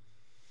heaven?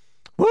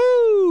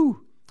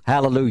 Woo!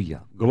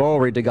 Hallelujah.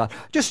 Glory to God.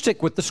 Just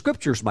stick with the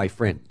scriptures, my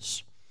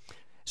friends.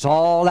 It's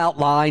all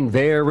outlined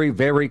very,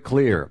 very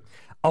clear.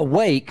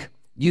 Awake,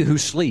 you who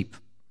sleep.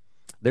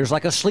 There's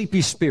like a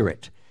sleepy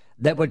spirit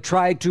that would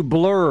try to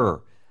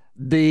blur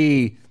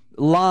the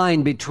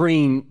line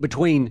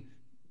between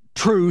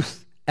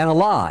truth and a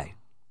lie.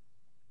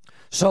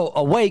 So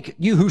awake,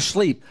 you who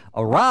sleep,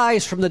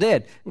 arise from the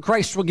dead, and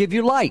Christ will give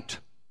you light.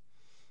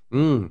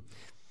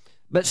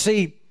 But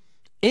see,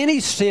 any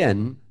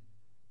sin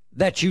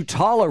that you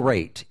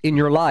tolerate in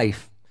your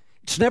life,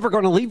 it's never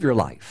going to leave your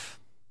life.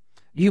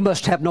 You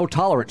must have no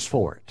tolerance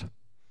for it.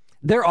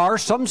 There are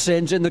some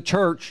sins in the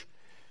church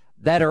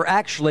that are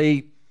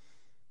actually,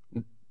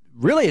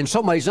 really in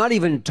some ways, not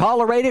even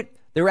tolerated.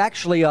 They're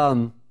actually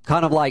kind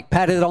of like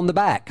patted on the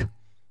back.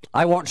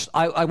 I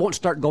won't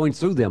start going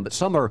through them, but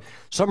some are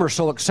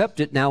so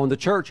accepted now in the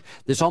church,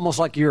 it's almost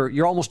like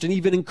you're almost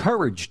even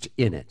encouraged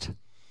in it.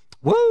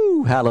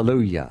 Woo,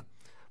 hallelujah.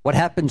 What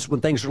happens when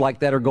things like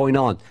that are going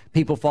on?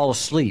 People fall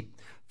asleep,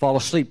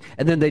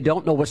 and then they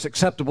don't know what's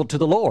acceptable to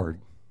the Lord.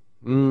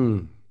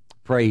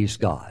 Praise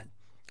God.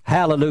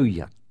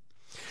 Hallelujah.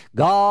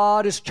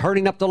 God is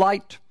turning up the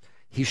light.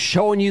 He's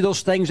showing you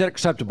those things that are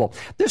acceptable.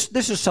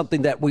 This is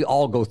something that we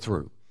all go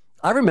through.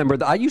 I remember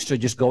that I used to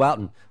just go out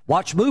and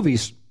watch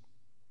movies.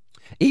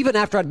 Even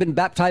after I'd been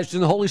baptized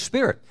in the Holy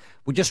Spirit,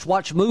 we just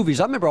watch movies.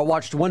 I remember I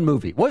watched one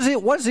movie. It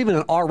wasn't even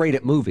an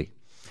R-rated movie.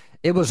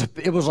 It was a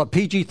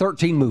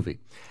PG-13 movie.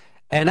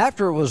 And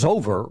after it was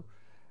over,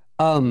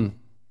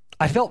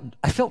 I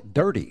felt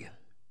dirty.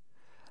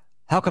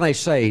 How can I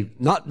say?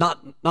 Not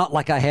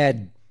like I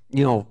had,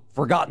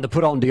 forgotten to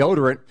put on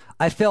deodorant.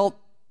 I felt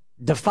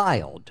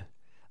defiled.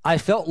 I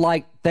felt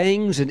like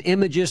things and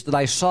images that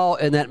I saw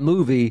in that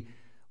movie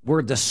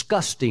were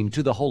disgusting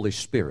to the Holy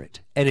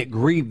Spirit, and it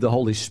grieved the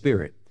Holy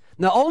Spirit.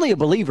 Now, only a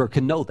believer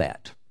can know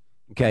that,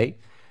 okay?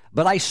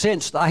 But I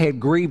sensed I had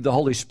grieved the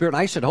Holy Spirit.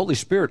 I said, Holy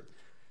Spirit,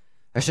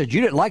 you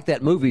didn't like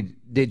that movie,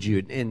 did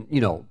you? And,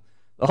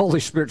 the Holy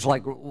Spirit's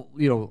like,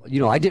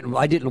 I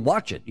didn't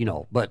watch it,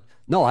 but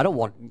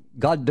no,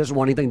 God doesn't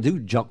want anything to do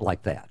junk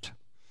like that.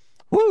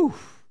 Woo!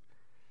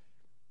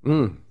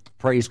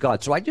 Praise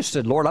God. So I just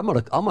said, Lord, I'm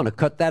gonna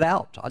cut that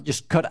out. I'll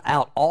just cut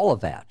out all of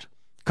that.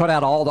 Cut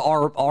out all the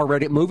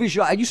R-rated movies.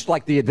 I used to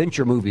like the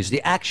adventure movies,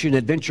 the action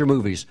adventure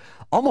movies.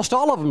 Almost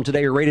all of them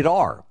today are rated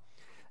R.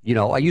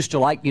 I used to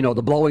like, the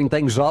blowing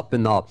things up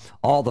and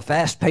all the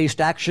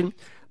fast-paced action.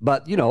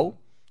 But,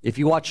 if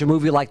you watch a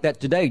movie like that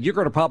today, you're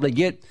going to probably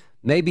get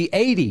maybe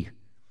 80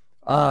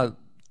 of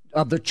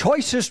the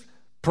choicest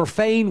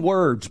profane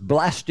words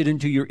blasted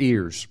into your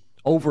ears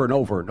over and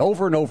over and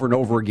over and over and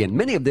over again.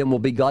 Many of them will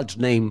be God's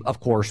name, of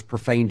course,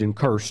 profaned and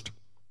cursed,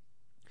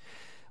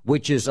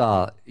 which is,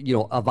 a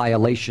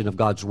violation of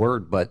God's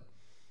word. But,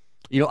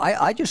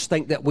 I just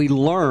think that we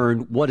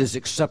learn what is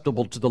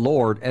acceptable to the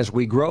Lord as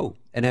we grow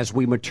and as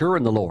we mature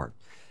in the Lord.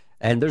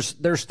 And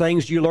there's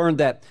things you learn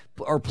that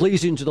are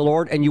pleasing to the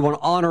Lord, and you want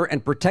to honor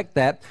and protect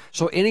that.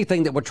 So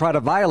anything that would try to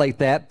violate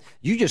that,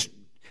 you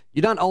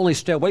not only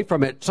stay away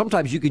from it,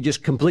 sometimes you could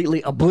just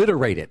completely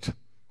obliterate it,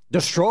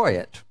 destroy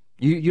it.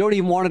 You don't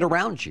even want it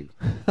around you.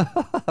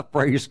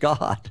 Praise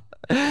God.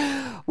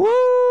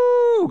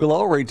 Woo!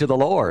 Glory to the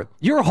Lord.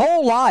 Your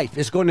whole life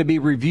is going to be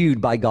reviewed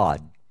by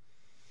God.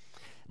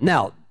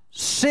 Now,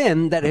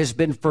 sin that has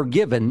been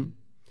forgiven,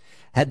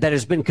 that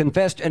has been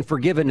confessed and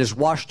forgiven, is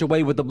washed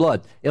away with the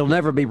blood. It'll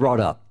never be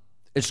brought up.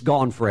 It's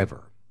gone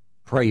forever.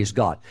 Praise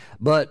God.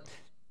 But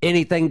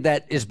anything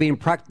that is being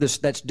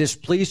practiced that's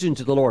displeasing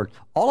to the Lord,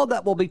 all of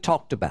that will be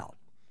talked about.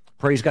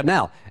 Praise God.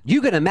 Now,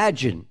 you can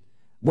imagine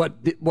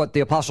what the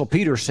Apostle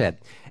Peter said.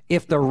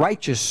 If the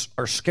righteous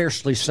are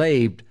scarcely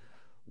saved,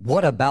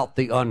 what about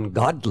the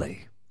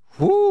ungodly?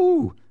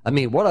 Whoo!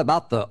 What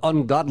about the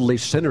ungodly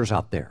sinners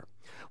out there?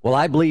 Well,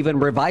 I believe in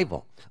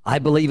revival. I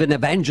believe in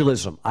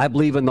evangelism. I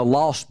believe in the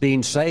lost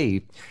being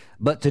saved.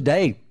 But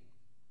today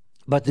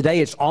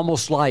it's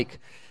almost like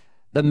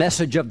the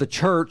message of the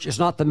church is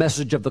not the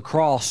message of the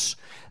cross.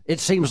 It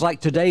seems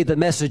like today the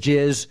message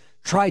is,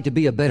 try to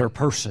be a better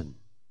person.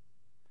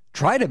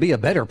 Try to be a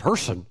better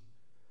person.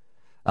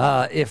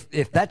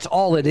 If that's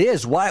all it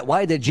is,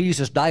 why did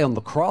Jesus die on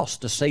the cross?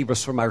 To save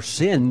us from our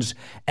sins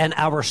and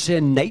our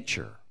sin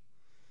nature.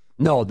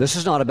 No, this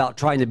is not about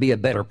trying to be a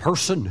better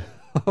person.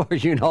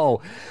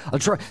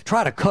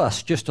 Try to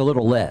cuss just a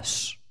little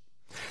less.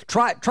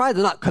 Try to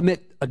not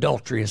commit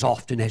adultery as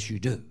often as you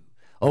do.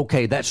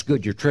 Okay, that's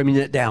good. You're trimming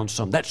it down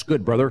some. That's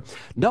good, brother.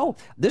 No,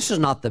 this is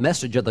not the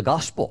message of the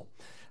gospel.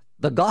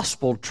 The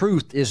gospel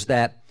truth is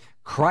that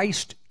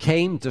Christ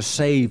came to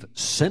save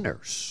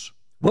sinners.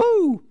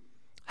 Woo!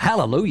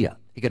 Hallelujah.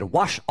 He could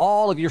wash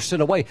all of your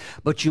sin away,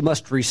 but you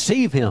must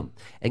receive him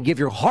and give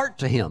your heart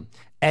to him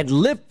and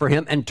live for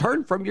him and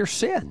turn from your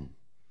sin.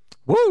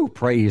 Woo!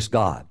 Praise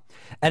God.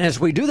 And as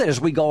we do that, as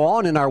we go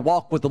on in our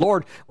walk with the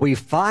Lord, we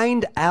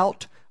find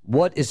out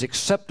what is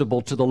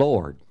acceptable to the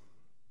Lord.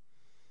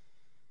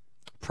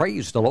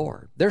 Praise the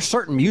Lord. There's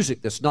certain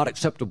music that's not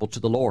acceptable to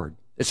the Lord.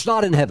 It's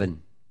not in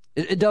heaven.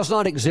 It does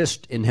not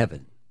exist in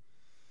heaven.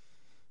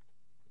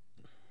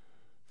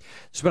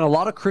 There's been a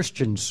lot of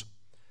Christians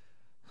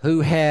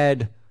who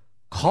had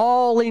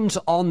callings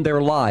on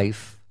their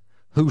life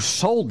who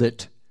sold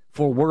it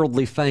for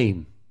worldly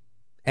fame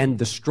and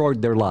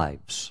destroyed their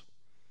lives.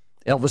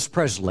 Elvis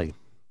Presley,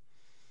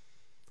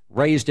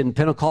 raised in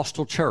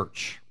Pentecostal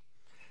church,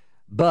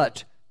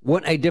 but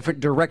went a different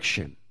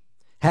direction,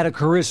 had a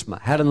charisma,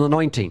 had an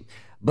anointing,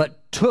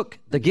 but took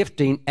the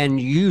gifting and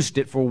used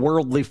it for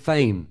worldly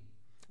fame.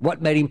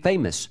 What made him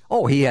famous?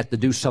 Oh, he had to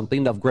do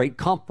something of great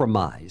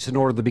compromise in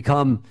order to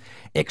become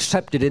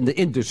accepted in the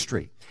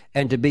industry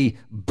and to be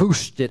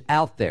boosted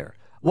out there.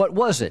 What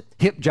was it?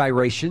 Hip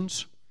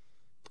gyrations.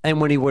 And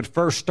when he would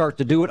first start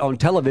to do it on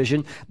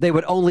television, they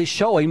would only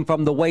show him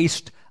from the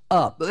waist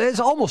up. It's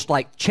almost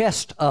like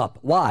chest up.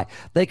 Why?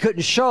 They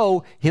couldn't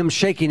show him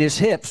shaking his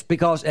hips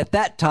because at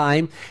that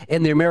time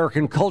in the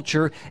American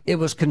culture, it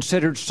was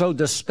considered so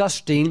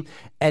disgusting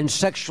and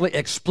sexually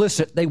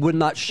explicit, they would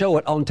not show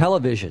it on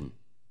television.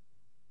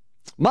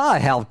 My,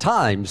 how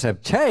times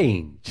have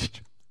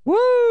changed.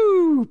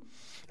 Woo!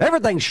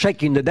 Everything's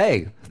shaking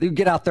today. You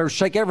get out there and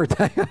shake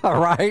everything, all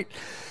right?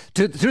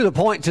 To the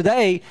point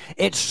today,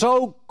 it's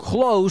so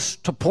close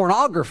to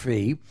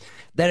pornography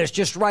that it's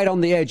just right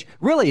on the edge.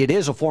 Really, it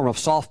is a form of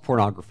soft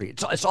pornography.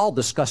 It's all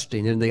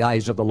disgusting in the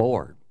eyes of the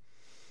Lord.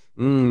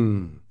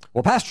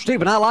 Well, Pastor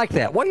Stephen, I like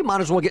that. Well, you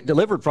might as well get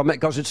delivered from it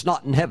because it's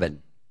not in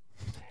heaven.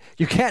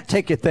 You can't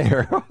take it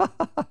there.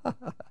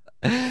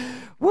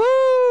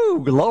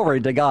 Woo!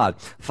 Glory to God.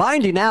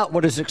 Finding out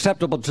what is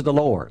acceptable to the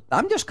Lord.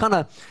 I'm just kind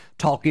of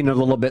talking a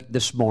little bit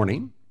this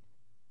morning.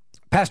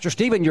 Pastor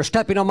Stephen, you're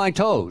stepping on my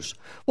toes.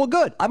 Well,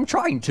 good. I'm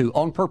trying to,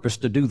 on purpose,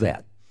 to do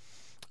that.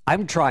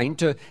 I'm trying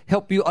to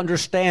help you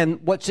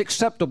understand what's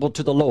acceptable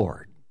to the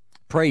Lord.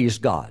 Praise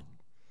God.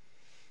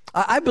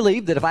 I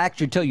believe that if I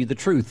actually tell you the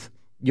truth,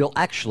 you'll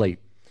actually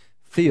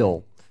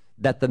feel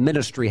that the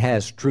ministry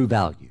has true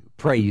value.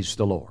 Praise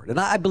the Lord. And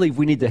I believe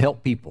we need to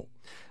help people.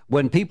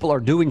 When people are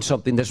doing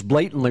something that's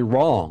blatantly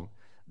wrong,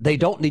 they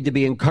don't need to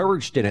be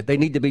encouraged in it. They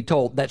need to be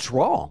told, that's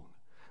wrong.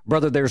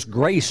 Brother, there's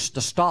grace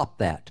to stop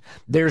that.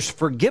 There's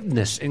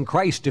forgiveness in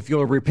Christ if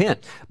you'll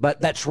repent.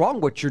 But that's wrong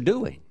what you're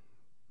doing.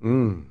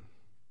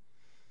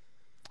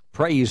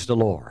 Praise the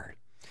Lord.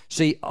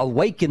 See,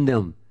 awaken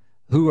them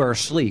who are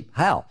asleep.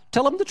 How?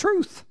 Tell them the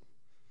truth.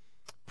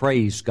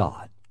 Praise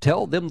God.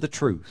 Tell them the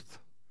truth.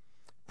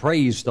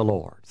 Praise the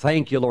Lord.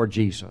 Thank you, Lord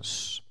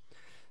Jesus.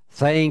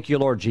 Thank you,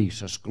 Lord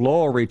Jesus.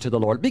 Glory to the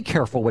Lord. Be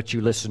careful what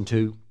you listen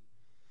to.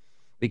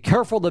 Be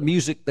careful the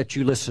music that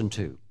you listen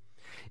to.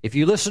 If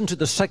you listen to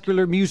the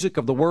secular music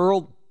of the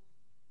world,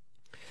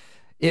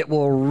 it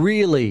will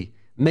really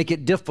make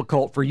it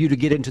difficult for you to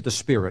get into the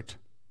Spirit.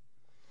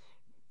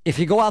 If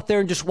you go out there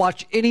and just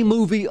watch any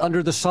movie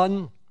under the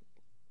sun,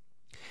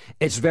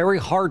 it's very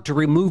hard to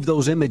remove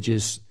those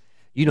images,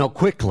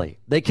 quickly.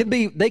 They can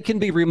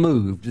be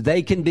removed.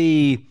 They can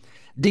be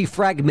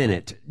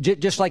defragmented.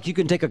 Just like you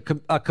can take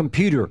a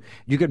computer,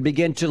 you can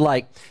begin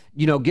to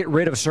get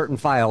rid of certain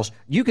files.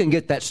 You can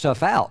get that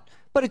stuff out,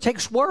 but it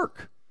takes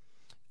work.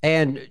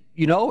 And,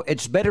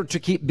 it's better to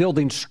keep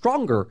building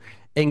stronger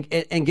and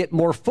get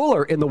more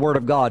fuller in the Word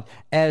of God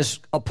as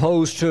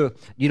opposed to,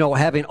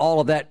 having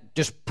all of that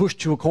just pushed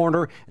to a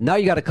corner. Now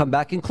you got to come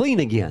back and clean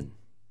again.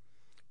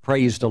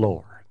 Praise the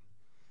Lord.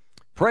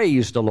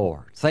 Praise the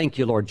Lord. Thank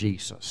you, Lord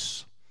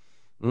Jesus.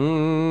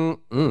 Thank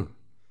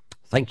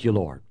you,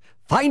 Lord.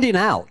 Finding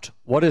out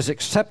what is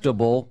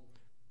acceptable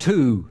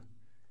to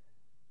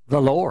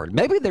the Lord.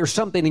 Maybe there's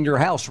something in your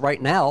house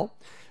right now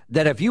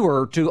that if you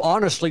were to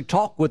honestly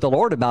talk with the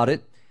Lord about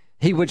it,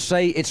 He would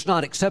say it's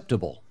not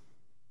acceptable.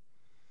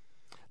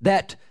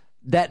 That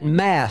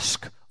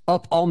mask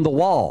up on the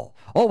wall.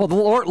 Oh,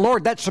 well,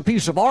 Lord, that's a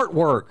piece of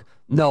artwork.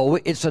 No,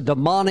 it's a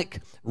demonic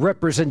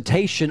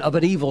representation of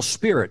an evil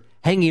spirit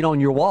hanging on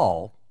your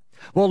wall.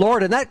 Well,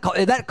 Lord, in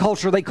that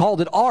culture, they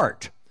called it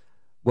art.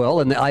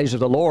 Well, in the eyes of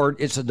the Lord,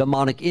 it's a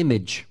demonic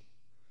image.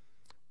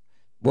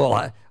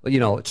 Well,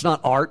 it's not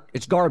art,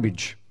 it's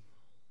garbage.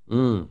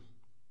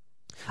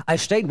 I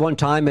stayed one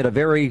time at a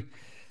very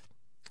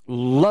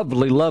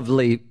lovely,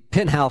 lovely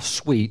penthouse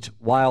suite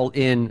while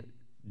in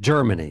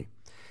Germany.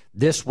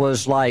 This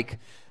was like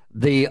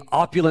the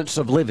opulence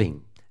of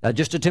living.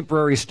 Just a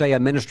temporary stay, a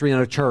ministry in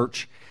a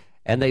church,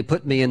 and they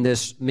put me in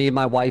this, me and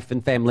my wife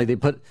and family, they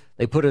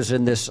put us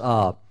in this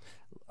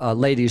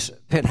ladies'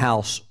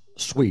 penthouse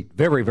suite.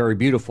 Very, very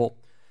beautiful.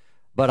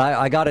 But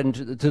I got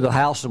into the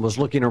house and was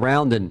looking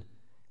around, and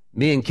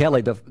me and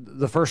Kelly,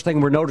 the first thing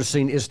we're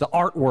noticing is the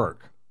artwork.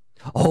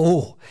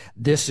 Oh,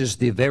 this is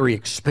the very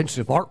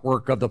expensive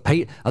artwork of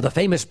the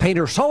famous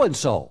painter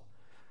so-and-so.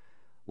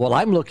 Well,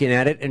 I'm looking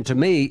at it, and to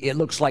me, it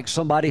looks like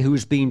somebody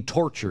who's being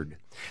tortured.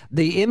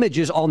 The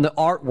images on the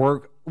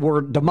artwork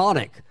were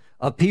demonic.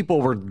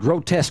 People with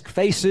grotesque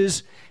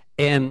faces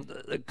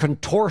and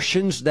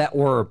contortions that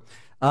were,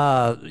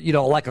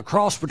 like a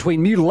cross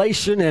between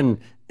mutilation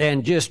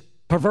and just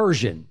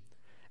perversion.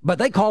 But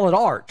they call it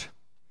art.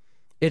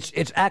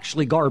 It's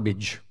actually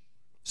garbage.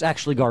 It's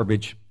actually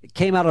garbage. It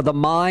came out of the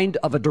mind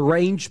of a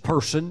deranged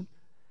person,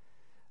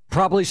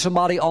 probably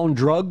somebody on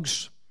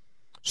drugs,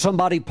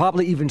 somebody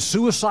probably even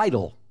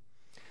suicidal.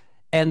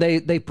 And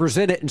they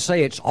present it and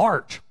say it's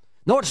art.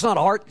 No, it's not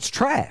art. It's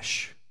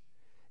trash.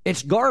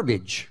 It's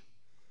garbage.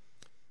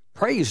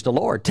 Praise the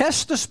Lord.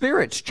 Test the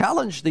spirits.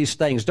 Challenge these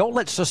things. Don't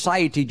let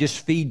society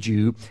just feed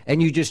you and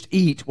you just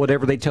eat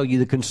whatever they tell you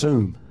to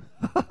consume.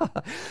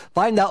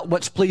 Find out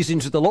what's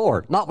pleasing to the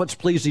Lord, not what's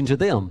pleasing to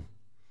them.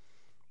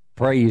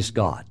 Praise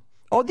God.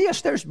 Oh,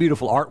 yes, there's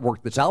beautiful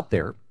artwork that's out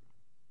there.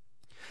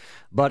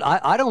 But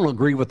I don't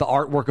agree with the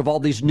artwork of all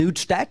these nude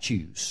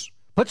statues.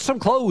 Put some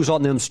clothes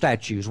on them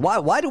statues.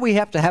 Why do we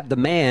have to have the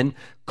man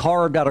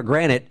carved out of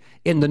granite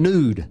in the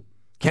nude?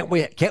 Can't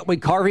we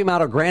carve him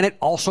out of granite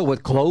also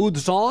with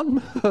clothes on?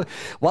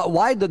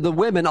 Why do the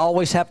women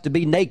always have to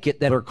be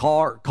naked that are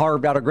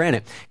carved out of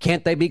granite?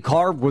 Can't they be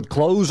carved with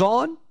clothes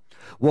on?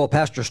 Well,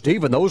 Pastor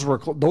Stephen, those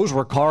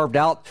were carved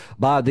out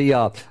by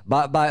the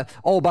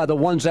by the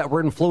ones that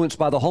were influenced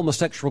by the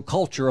homosexual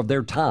culture of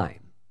their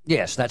time.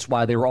 Yes, that's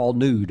why they were all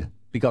nude,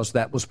 because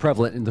that was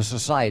prevalent in the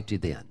society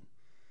then.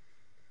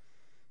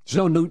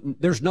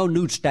 There's no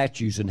nude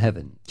statues in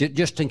heaven.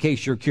 Just in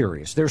case you're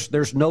curious,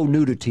 there's no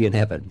nudity in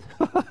heaven.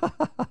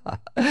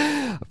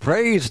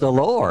 Praise the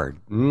Lord.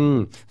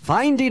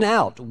 Finding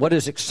out what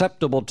is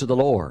acceptable to the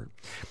Lord.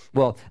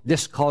 Well,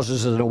 this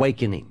causes an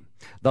awakening.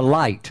 The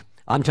light.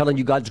 I'm telling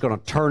you, God's going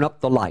to turn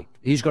up the light.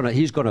 He's going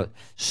to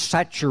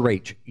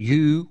saturate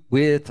you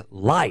with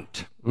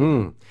light.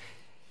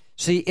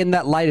 See, in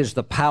that light is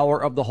the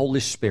power of the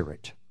Holy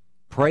Spirit.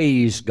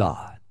 Praise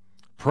God.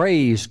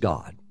 Praise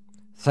God.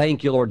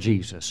 Thank you, Lord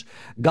Jesus.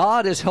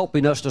 God is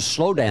helping us to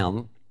slow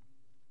down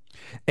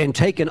and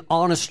take an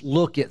honest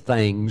look at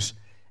things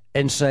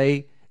and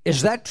say,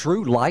 is that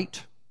true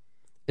light?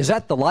 Is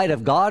that the light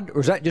of God, or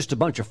is that just a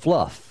bunch of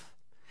fluff?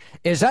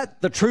 Is that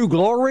the true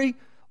glory,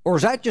 or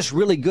is that just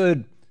really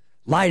good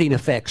lighting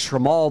effects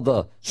from all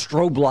the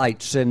strobe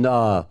lights and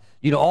all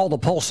the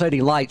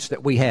pulsating lights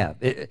that we have?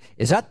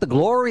 Is that the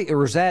glory,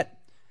 or is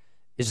that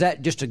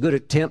just a good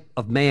attempt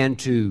of man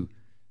to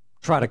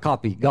try to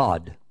copy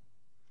God?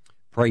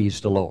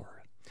 Praise the Lord.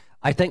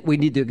 I think we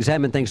need to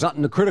examine things not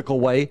in a critical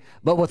way,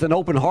 but with an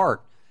open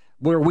heart,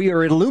 where we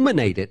are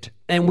illuminated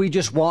and we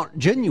just want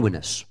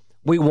genuineness.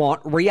 We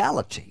want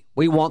reality.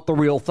 We want the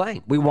real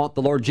thing. We want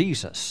the Lord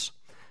Jesus.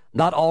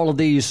 Not all of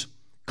these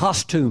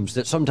costumes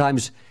that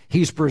sometimes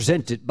he's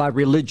presented by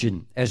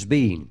religion as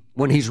being,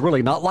 when he's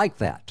really not like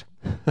that.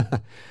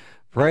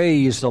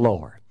 Praise the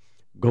Lord.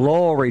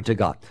 Glory to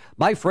God.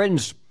 My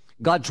friends,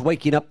 God's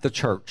waking up the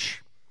church.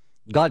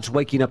 God's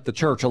waking up the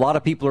church. A lot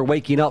of people are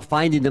waking up,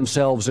 finding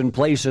themselves in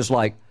places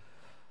like,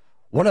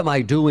 what am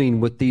I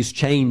doing with these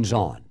chains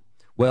on?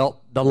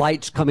 Well, the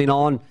light's coming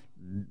on,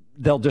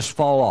 they'll just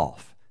fall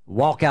off.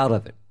 Walk out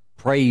of it.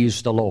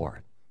 Praise the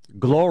Lord.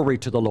 Glory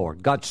to the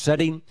Lord. God's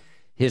setting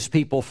his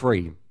people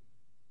free.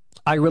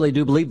 I really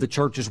do believe the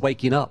church is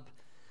waking up.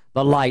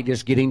 The light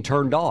is getting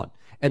turned on.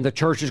 And the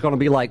church is going to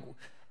be like,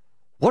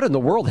 what in the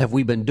world have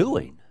we been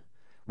doing?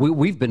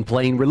 We've been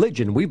playing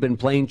religion. We've been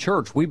playing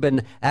church. We've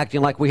been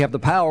acting like we have the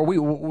power.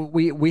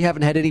 We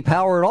haven't had any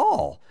power at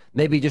all.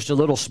 Maybe just a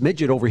little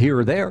smidget over here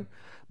or there.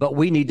 But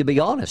we need to be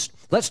honest.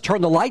 Let's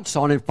turn the lights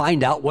on and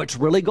find out what's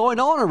really going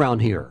on around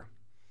here.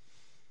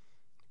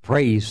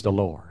 Praise the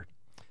Lord.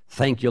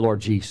 Thank you, Lord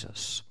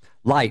Jesus.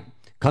 Light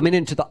coming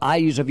into the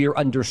eyes of your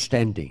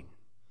understanding.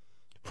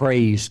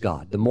 Praise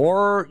God. The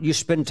more you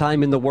spend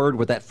time in the Word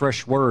with that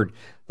fresh Word,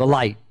 the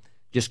light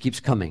just keeps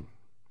coming.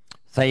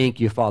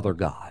 Thank you, Father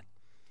God.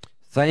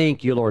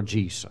 Thank you, Lord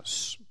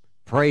Jesus.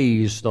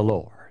 Praise the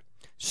Lord.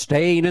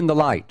 Staying in the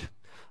light.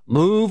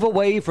 Move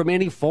away from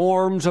any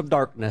forms of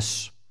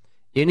darkness.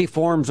 Any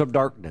forms of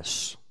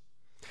darkness.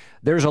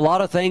 There's a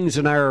lot of things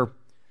in our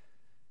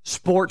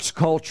sports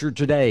culture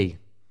today.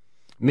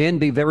 Men,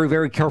 be very,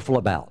 very careful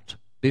about.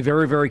 Be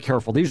very, very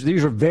careful.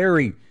 These are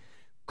very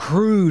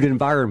crude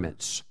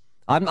environments.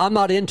 I'm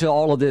not into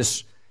all of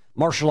this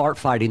martial art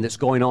fighting that's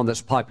going on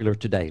that's popular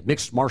today.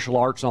 Mixed martial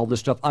arts and all this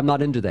stuff. I'm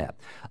not into that.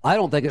 I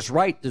don't think it's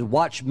right to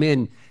watch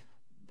men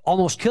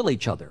almost kill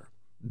each other,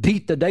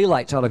 beat the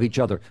daylights out of each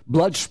other,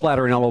 blood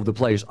splattering all over the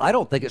place. I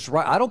don't think it's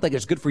right. I don't think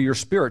it's good for your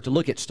spirit to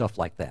look at stuff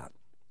like that.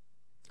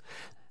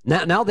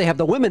 Now they have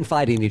the women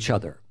fighting each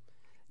other,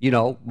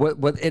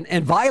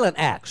 and violent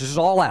acts. This is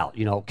all out,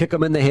 kick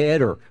them in the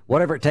head or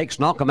whatever it takes,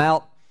 knock them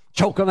out,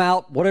 choke them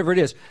out, whatever it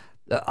is.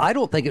 I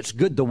don't think it's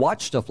good to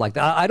watch stuff like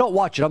that. I don't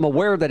watch it. I'm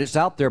aware that it's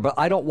out there, but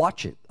I don't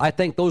watch it. I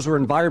think those are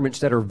environments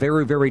that are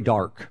very, very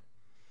dark.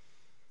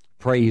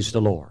 Praise the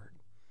Lord.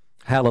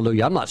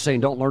 Hallelujah. I'm not saying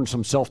don't learn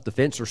some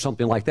self-defense or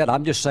something like that.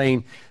 I'm just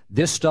saying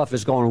this stuff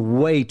is going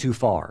way too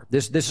far.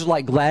 This is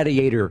like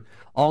Gladiator,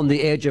 on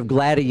the edge of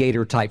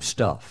Gladiator type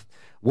stuff,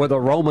 where the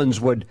Romans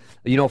would,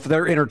 for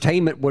their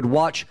entertainment, would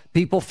watch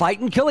people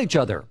fight and kill each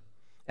other.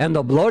 And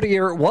the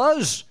bloodier it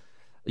was,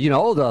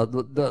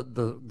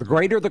 the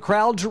greater the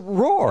crowds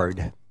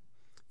roared.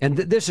 And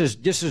this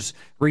is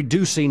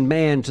reducing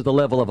man to the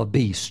level of a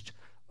beast,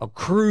 a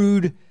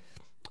crude,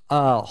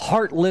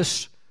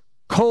 heartless,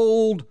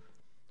 cold,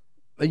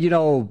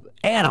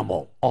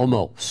 animal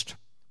almost,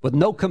 with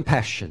no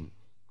compassion.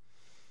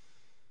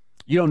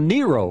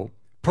 Nero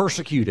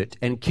persecuted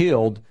and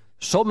killed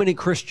so many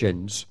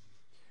Christians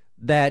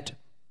that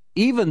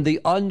even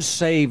the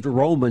unsaved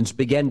Romans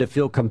began to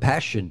feel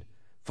compassion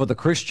for the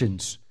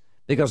Christians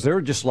because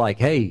they're just like,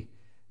 hey,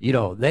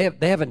 they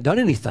haven't done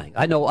anything.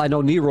 I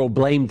know Nero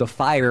blamed the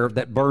fire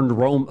that burned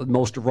Rome,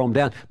 most of Rome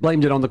down,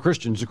 blamed it on the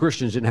Christians. The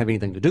Christians didn't have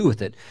anything to do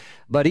with it.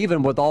 But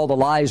even with all the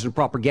lies and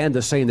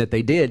propaganda saying that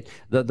they did,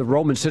 the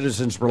Roman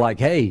citizens were like,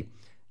 hey,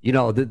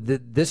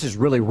 this is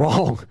really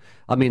wrong.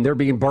 I mean, they're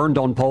being burned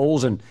on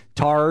poles and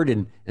tarred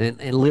and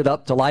lit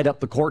up to light up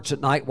the courts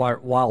at night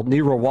while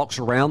Nero walks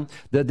around.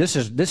 This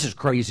is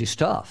crazy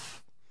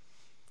stuff.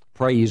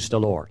 Praise the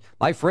Lord.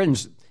 My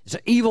friends, it's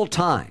an evil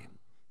time.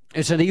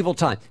 It's an evil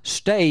time.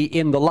 Stay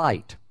in the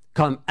light.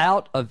 Come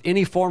out of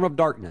any form of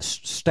darkness.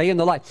 Stay in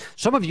the light.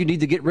 Some of you need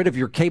to get rid of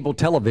your cable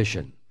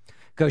television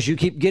because you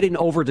keep getting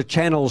over to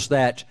channels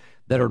that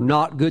are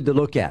not good to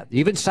look at,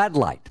 even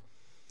satellite.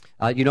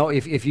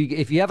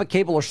 If you have a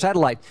cable or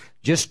satellite,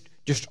 just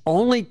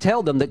only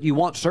tell them that you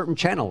want certain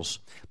channels.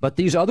 But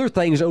these other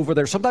things over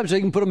there, sometimes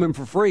they can put them in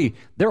for free.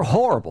 They're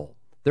horrible.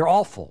 They're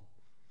awful.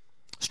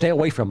 Stay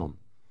away from them.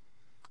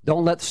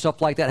 Don't let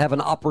stuff like that have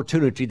an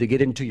opportunity to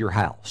get into your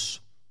house.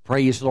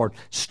 Praise the Lord.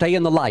 Stay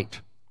in the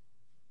light.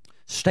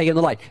 Stay in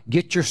the light.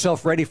 Get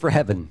yourself ready for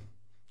heaven.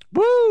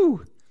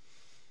 Woo!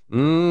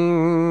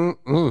 One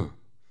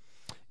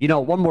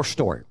more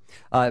story.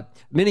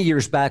 Many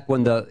years back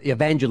when the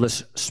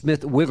evangelist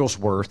Smith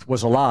Wigglesworth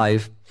was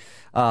alive,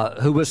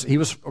 he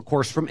was, of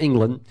course, from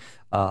England,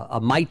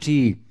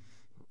 he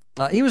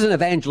was an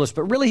evangelist,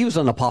 but really he was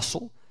an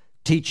apostle,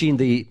 teaching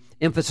the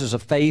emphasis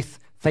of faith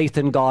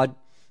in God,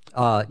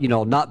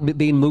 not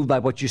being moved by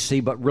what you see,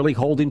 but really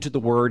holding to the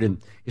Word.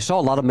 And you saw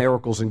a lot of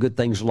miracles and good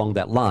things along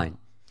that line.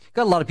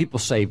 Got a lot of people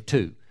saved,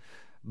 too.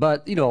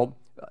 But,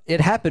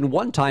 it happened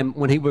one time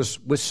when he was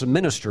with some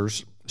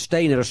ministers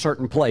staying at a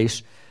certain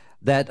place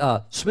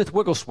that Smith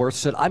Wigglesworth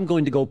said, I'm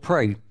going to go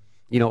pray.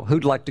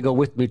 Who'd like to go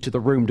with me to the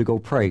room to go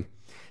pray?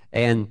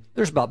 And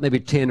there's about maybe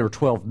 10 or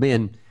 12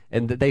 men,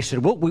 and they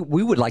said, well,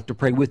 we would like to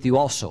pray with you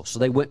also. So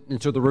they went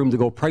into the room to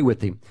go pray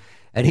with him.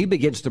 And he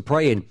begins to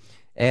pray,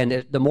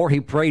 and the more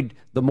he prayed,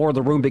 the more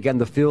the room began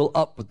to fill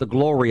up with the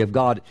glory of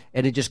God.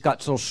 And it just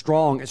got so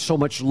strong and so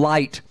much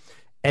light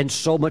and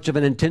so much of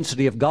an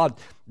intensity of God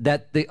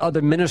that the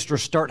other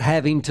ministers start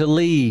having to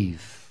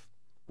leave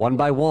one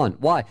by one.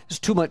 Why? It's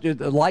too much.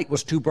 The light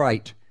was too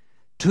bright.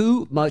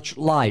 Too much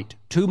light.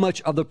 Too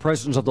much of the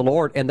presence of the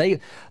Lord. And they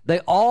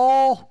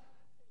all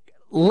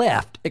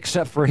left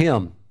except for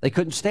him. They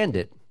couldn't stand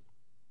it.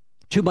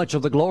 Too much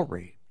of the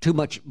glory. Too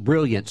much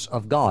brilliance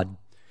of God.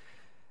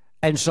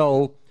 And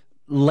so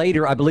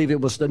later, I believe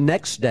it was the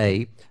next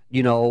day,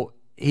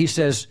 he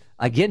says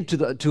again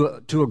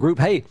to a group,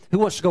 hey, who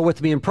wants to go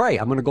with me and pray?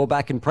 I'm going to go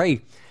back and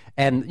pray.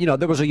 And,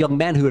 there was a young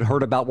man who had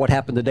heard about what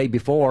happened the day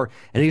before,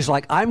 and he's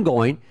like, I'm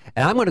going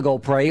to go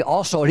pray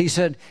also. And he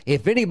said,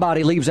 if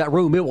anybody leaves that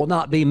room, it will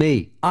not be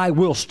me. I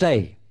will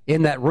stay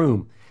in that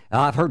room.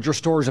 I've heard your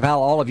stories of how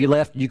all of you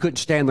left, you couldn't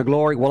stand the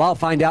glory. Well, I'll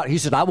find out. He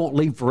said, I won't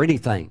leave for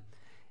anything.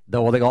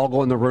 Though they all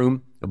go in the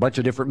room, a bunch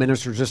of different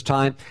ministers this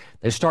time.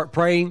 They start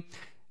praying,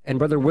 and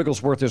Brother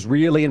Wigglesworth is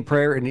really in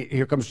prayer, and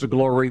here comes the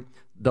glory,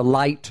 the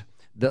light,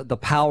 the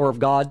power of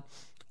God,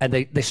 and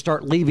they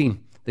start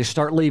leaving. They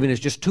start leaving. It's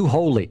just too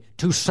holy,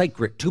 too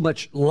sacred, too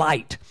much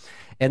light.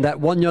 And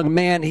that one young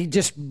man, he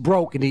just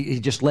broke and he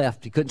just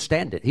left. He couldn't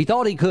stand it. He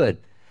thought he could,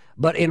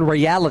 but in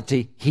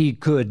reality, he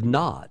could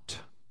not.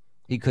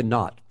 He could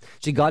not.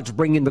 See, God's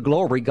bringing the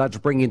glory. God's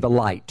bringing the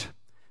light.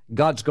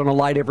 God's going to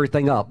light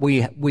everything up.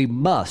 We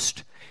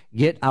must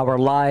get our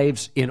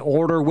lives in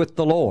order with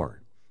the Lord.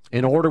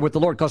 In order with the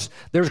Lord, because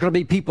there's going to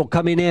be people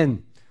coming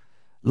in,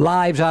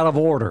 lives out of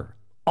order,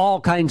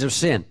 all kinds of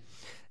sin.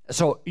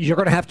 So you're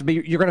going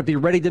to be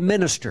ready to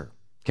minister.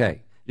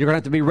 Okay. You're going to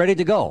have to be ready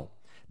to go.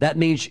 That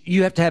means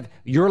you have to have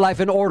your life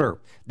in order.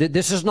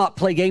 This is not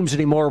play games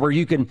anymore where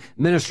you can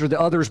minister to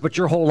others, but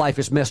your whole life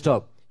is messed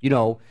up.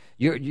 You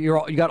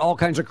got all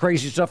kinds of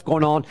crazy stuff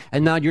going on,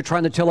 and now you're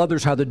trying to tell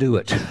others how to do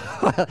it.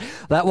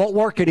 That won't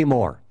work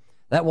anymore.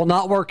 That will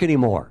not work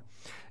anymore.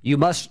 You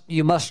must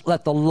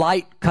let the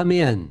light come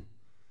in.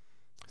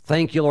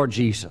 Thank you, Lord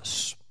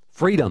Jesus.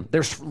 Freedom.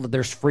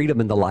 There's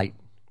freedom in the light.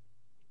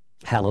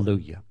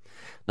 Hallelujah.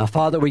 Now,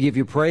 Father, we give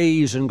you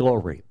praise and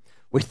glory.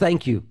 We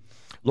thank you.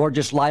 Lord,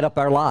 just light up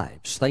our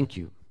lives. Thank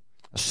you.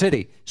 A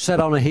city set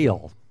on a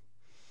hill.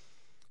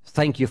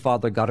 Thank you,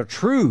 Father God, a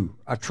true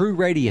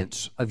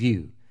radiance of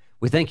you.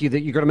 We thank you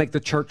that you're going to make the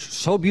church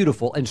so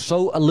beautiful and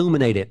so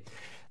illuminated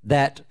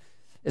that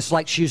it's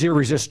like she's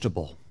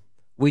irresistible.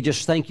 We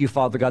just thank you,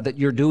 Father God, that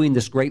you're doing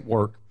this great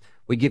work.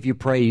 We give you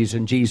praise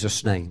in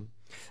Jesus' name.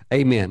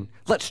 Amen.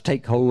 Let's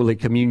take Holy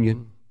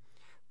Communion.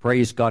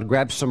 Praise God.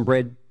 Grab some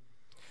bread,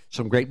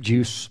 some grape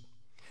juice.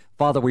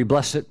 Father, we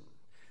bless it.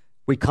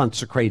 We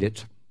consecrate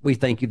it. We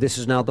thank you. This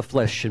is now the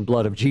flesh and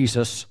blood of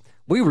Jesus.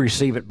 We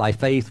receive it by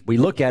faith. We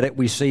look at it.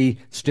 We see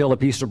still a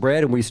piece of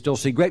bread, and we still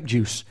see grape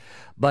juice.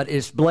 But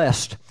it's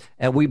blessed,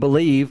 and we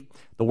believe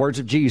the words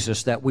of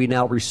Jesus that we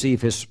now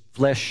receive his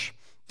flesh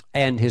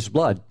and his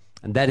blood,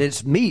 and that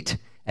it's meat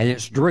and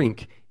it's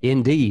drink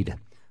indeed.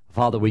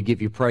 Father, we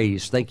give you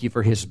praise. Thank you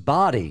for his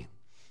body.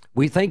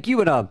 We thank you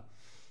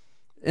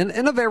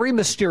in a very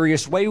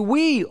mysterious way,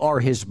 we are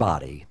his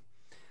body.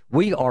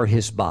 We are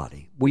his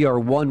body. We are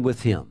one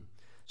with him.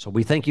 So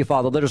we thank you,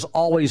 Father. Let us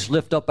always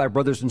lift up our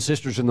brothers and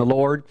sisters in the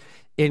Lord,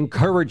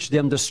 encourage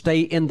them to stay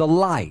in the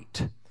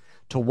light,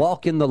 to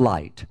walk in the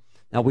light.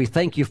 Now we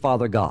thank you,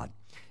 Father God,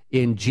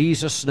 in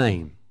Jesus'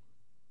 name.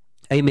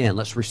 Amen.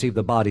 Let's receive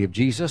the body of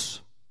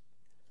Jesus.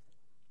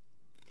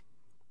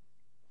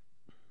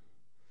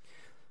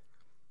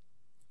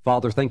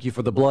 Father, thank you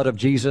for the blood of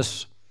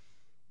Jesus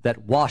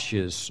that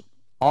washes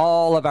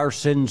all of our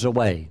sins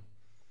away.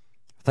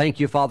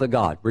 Thank you, Father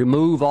God.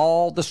 Remove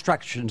all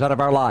distractions out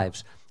of our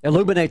lives.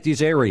 Illuminate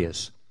these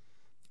areas.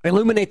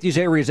 Illuminate these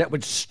areas that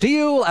would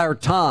steal our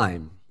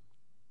time,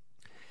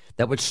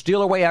 that would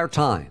steal away our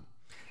time.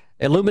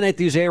 Illuminate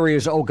these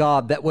areas, oh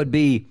God, that would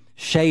be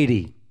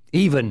shady,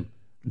 even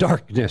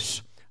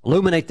darkness.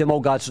 Illuminate them, oh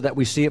God, so that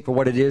we see it for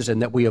what it is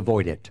and that we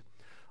avoid it.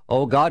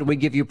 Oh God, we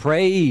give you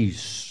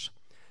praise.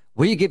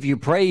 We give you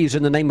praise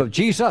in the name of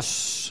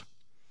Jesus.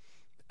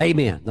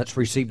 Amen. Let's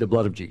receive the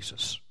blood of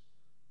Jesus.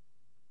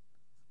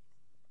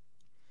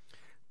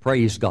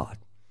 Praise God.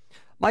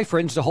 My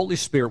friends, the Holy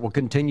Spirit will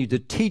continue to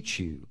teach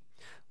you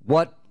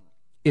what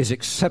is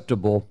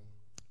acceptable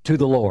to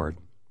the Lord,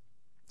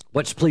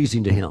 what's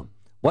pleasing to him,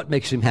 what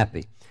makes him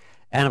happy.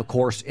 And of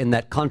course, in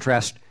that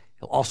contrast,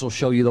 he'll also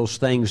show you those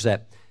things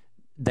that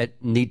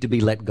need to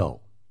be let go.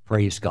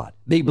 Praise God.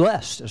 Be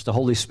blessed as the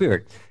Holy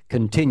Spirit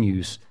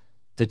continues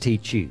to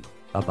teach you.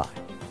 Bye-bye.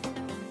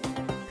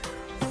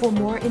 For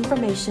more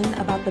information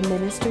about the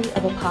ministry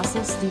of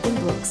Apostle Stephen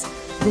Brooks,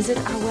 visit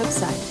our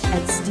website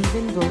at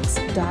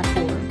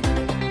stephenbrooks.org.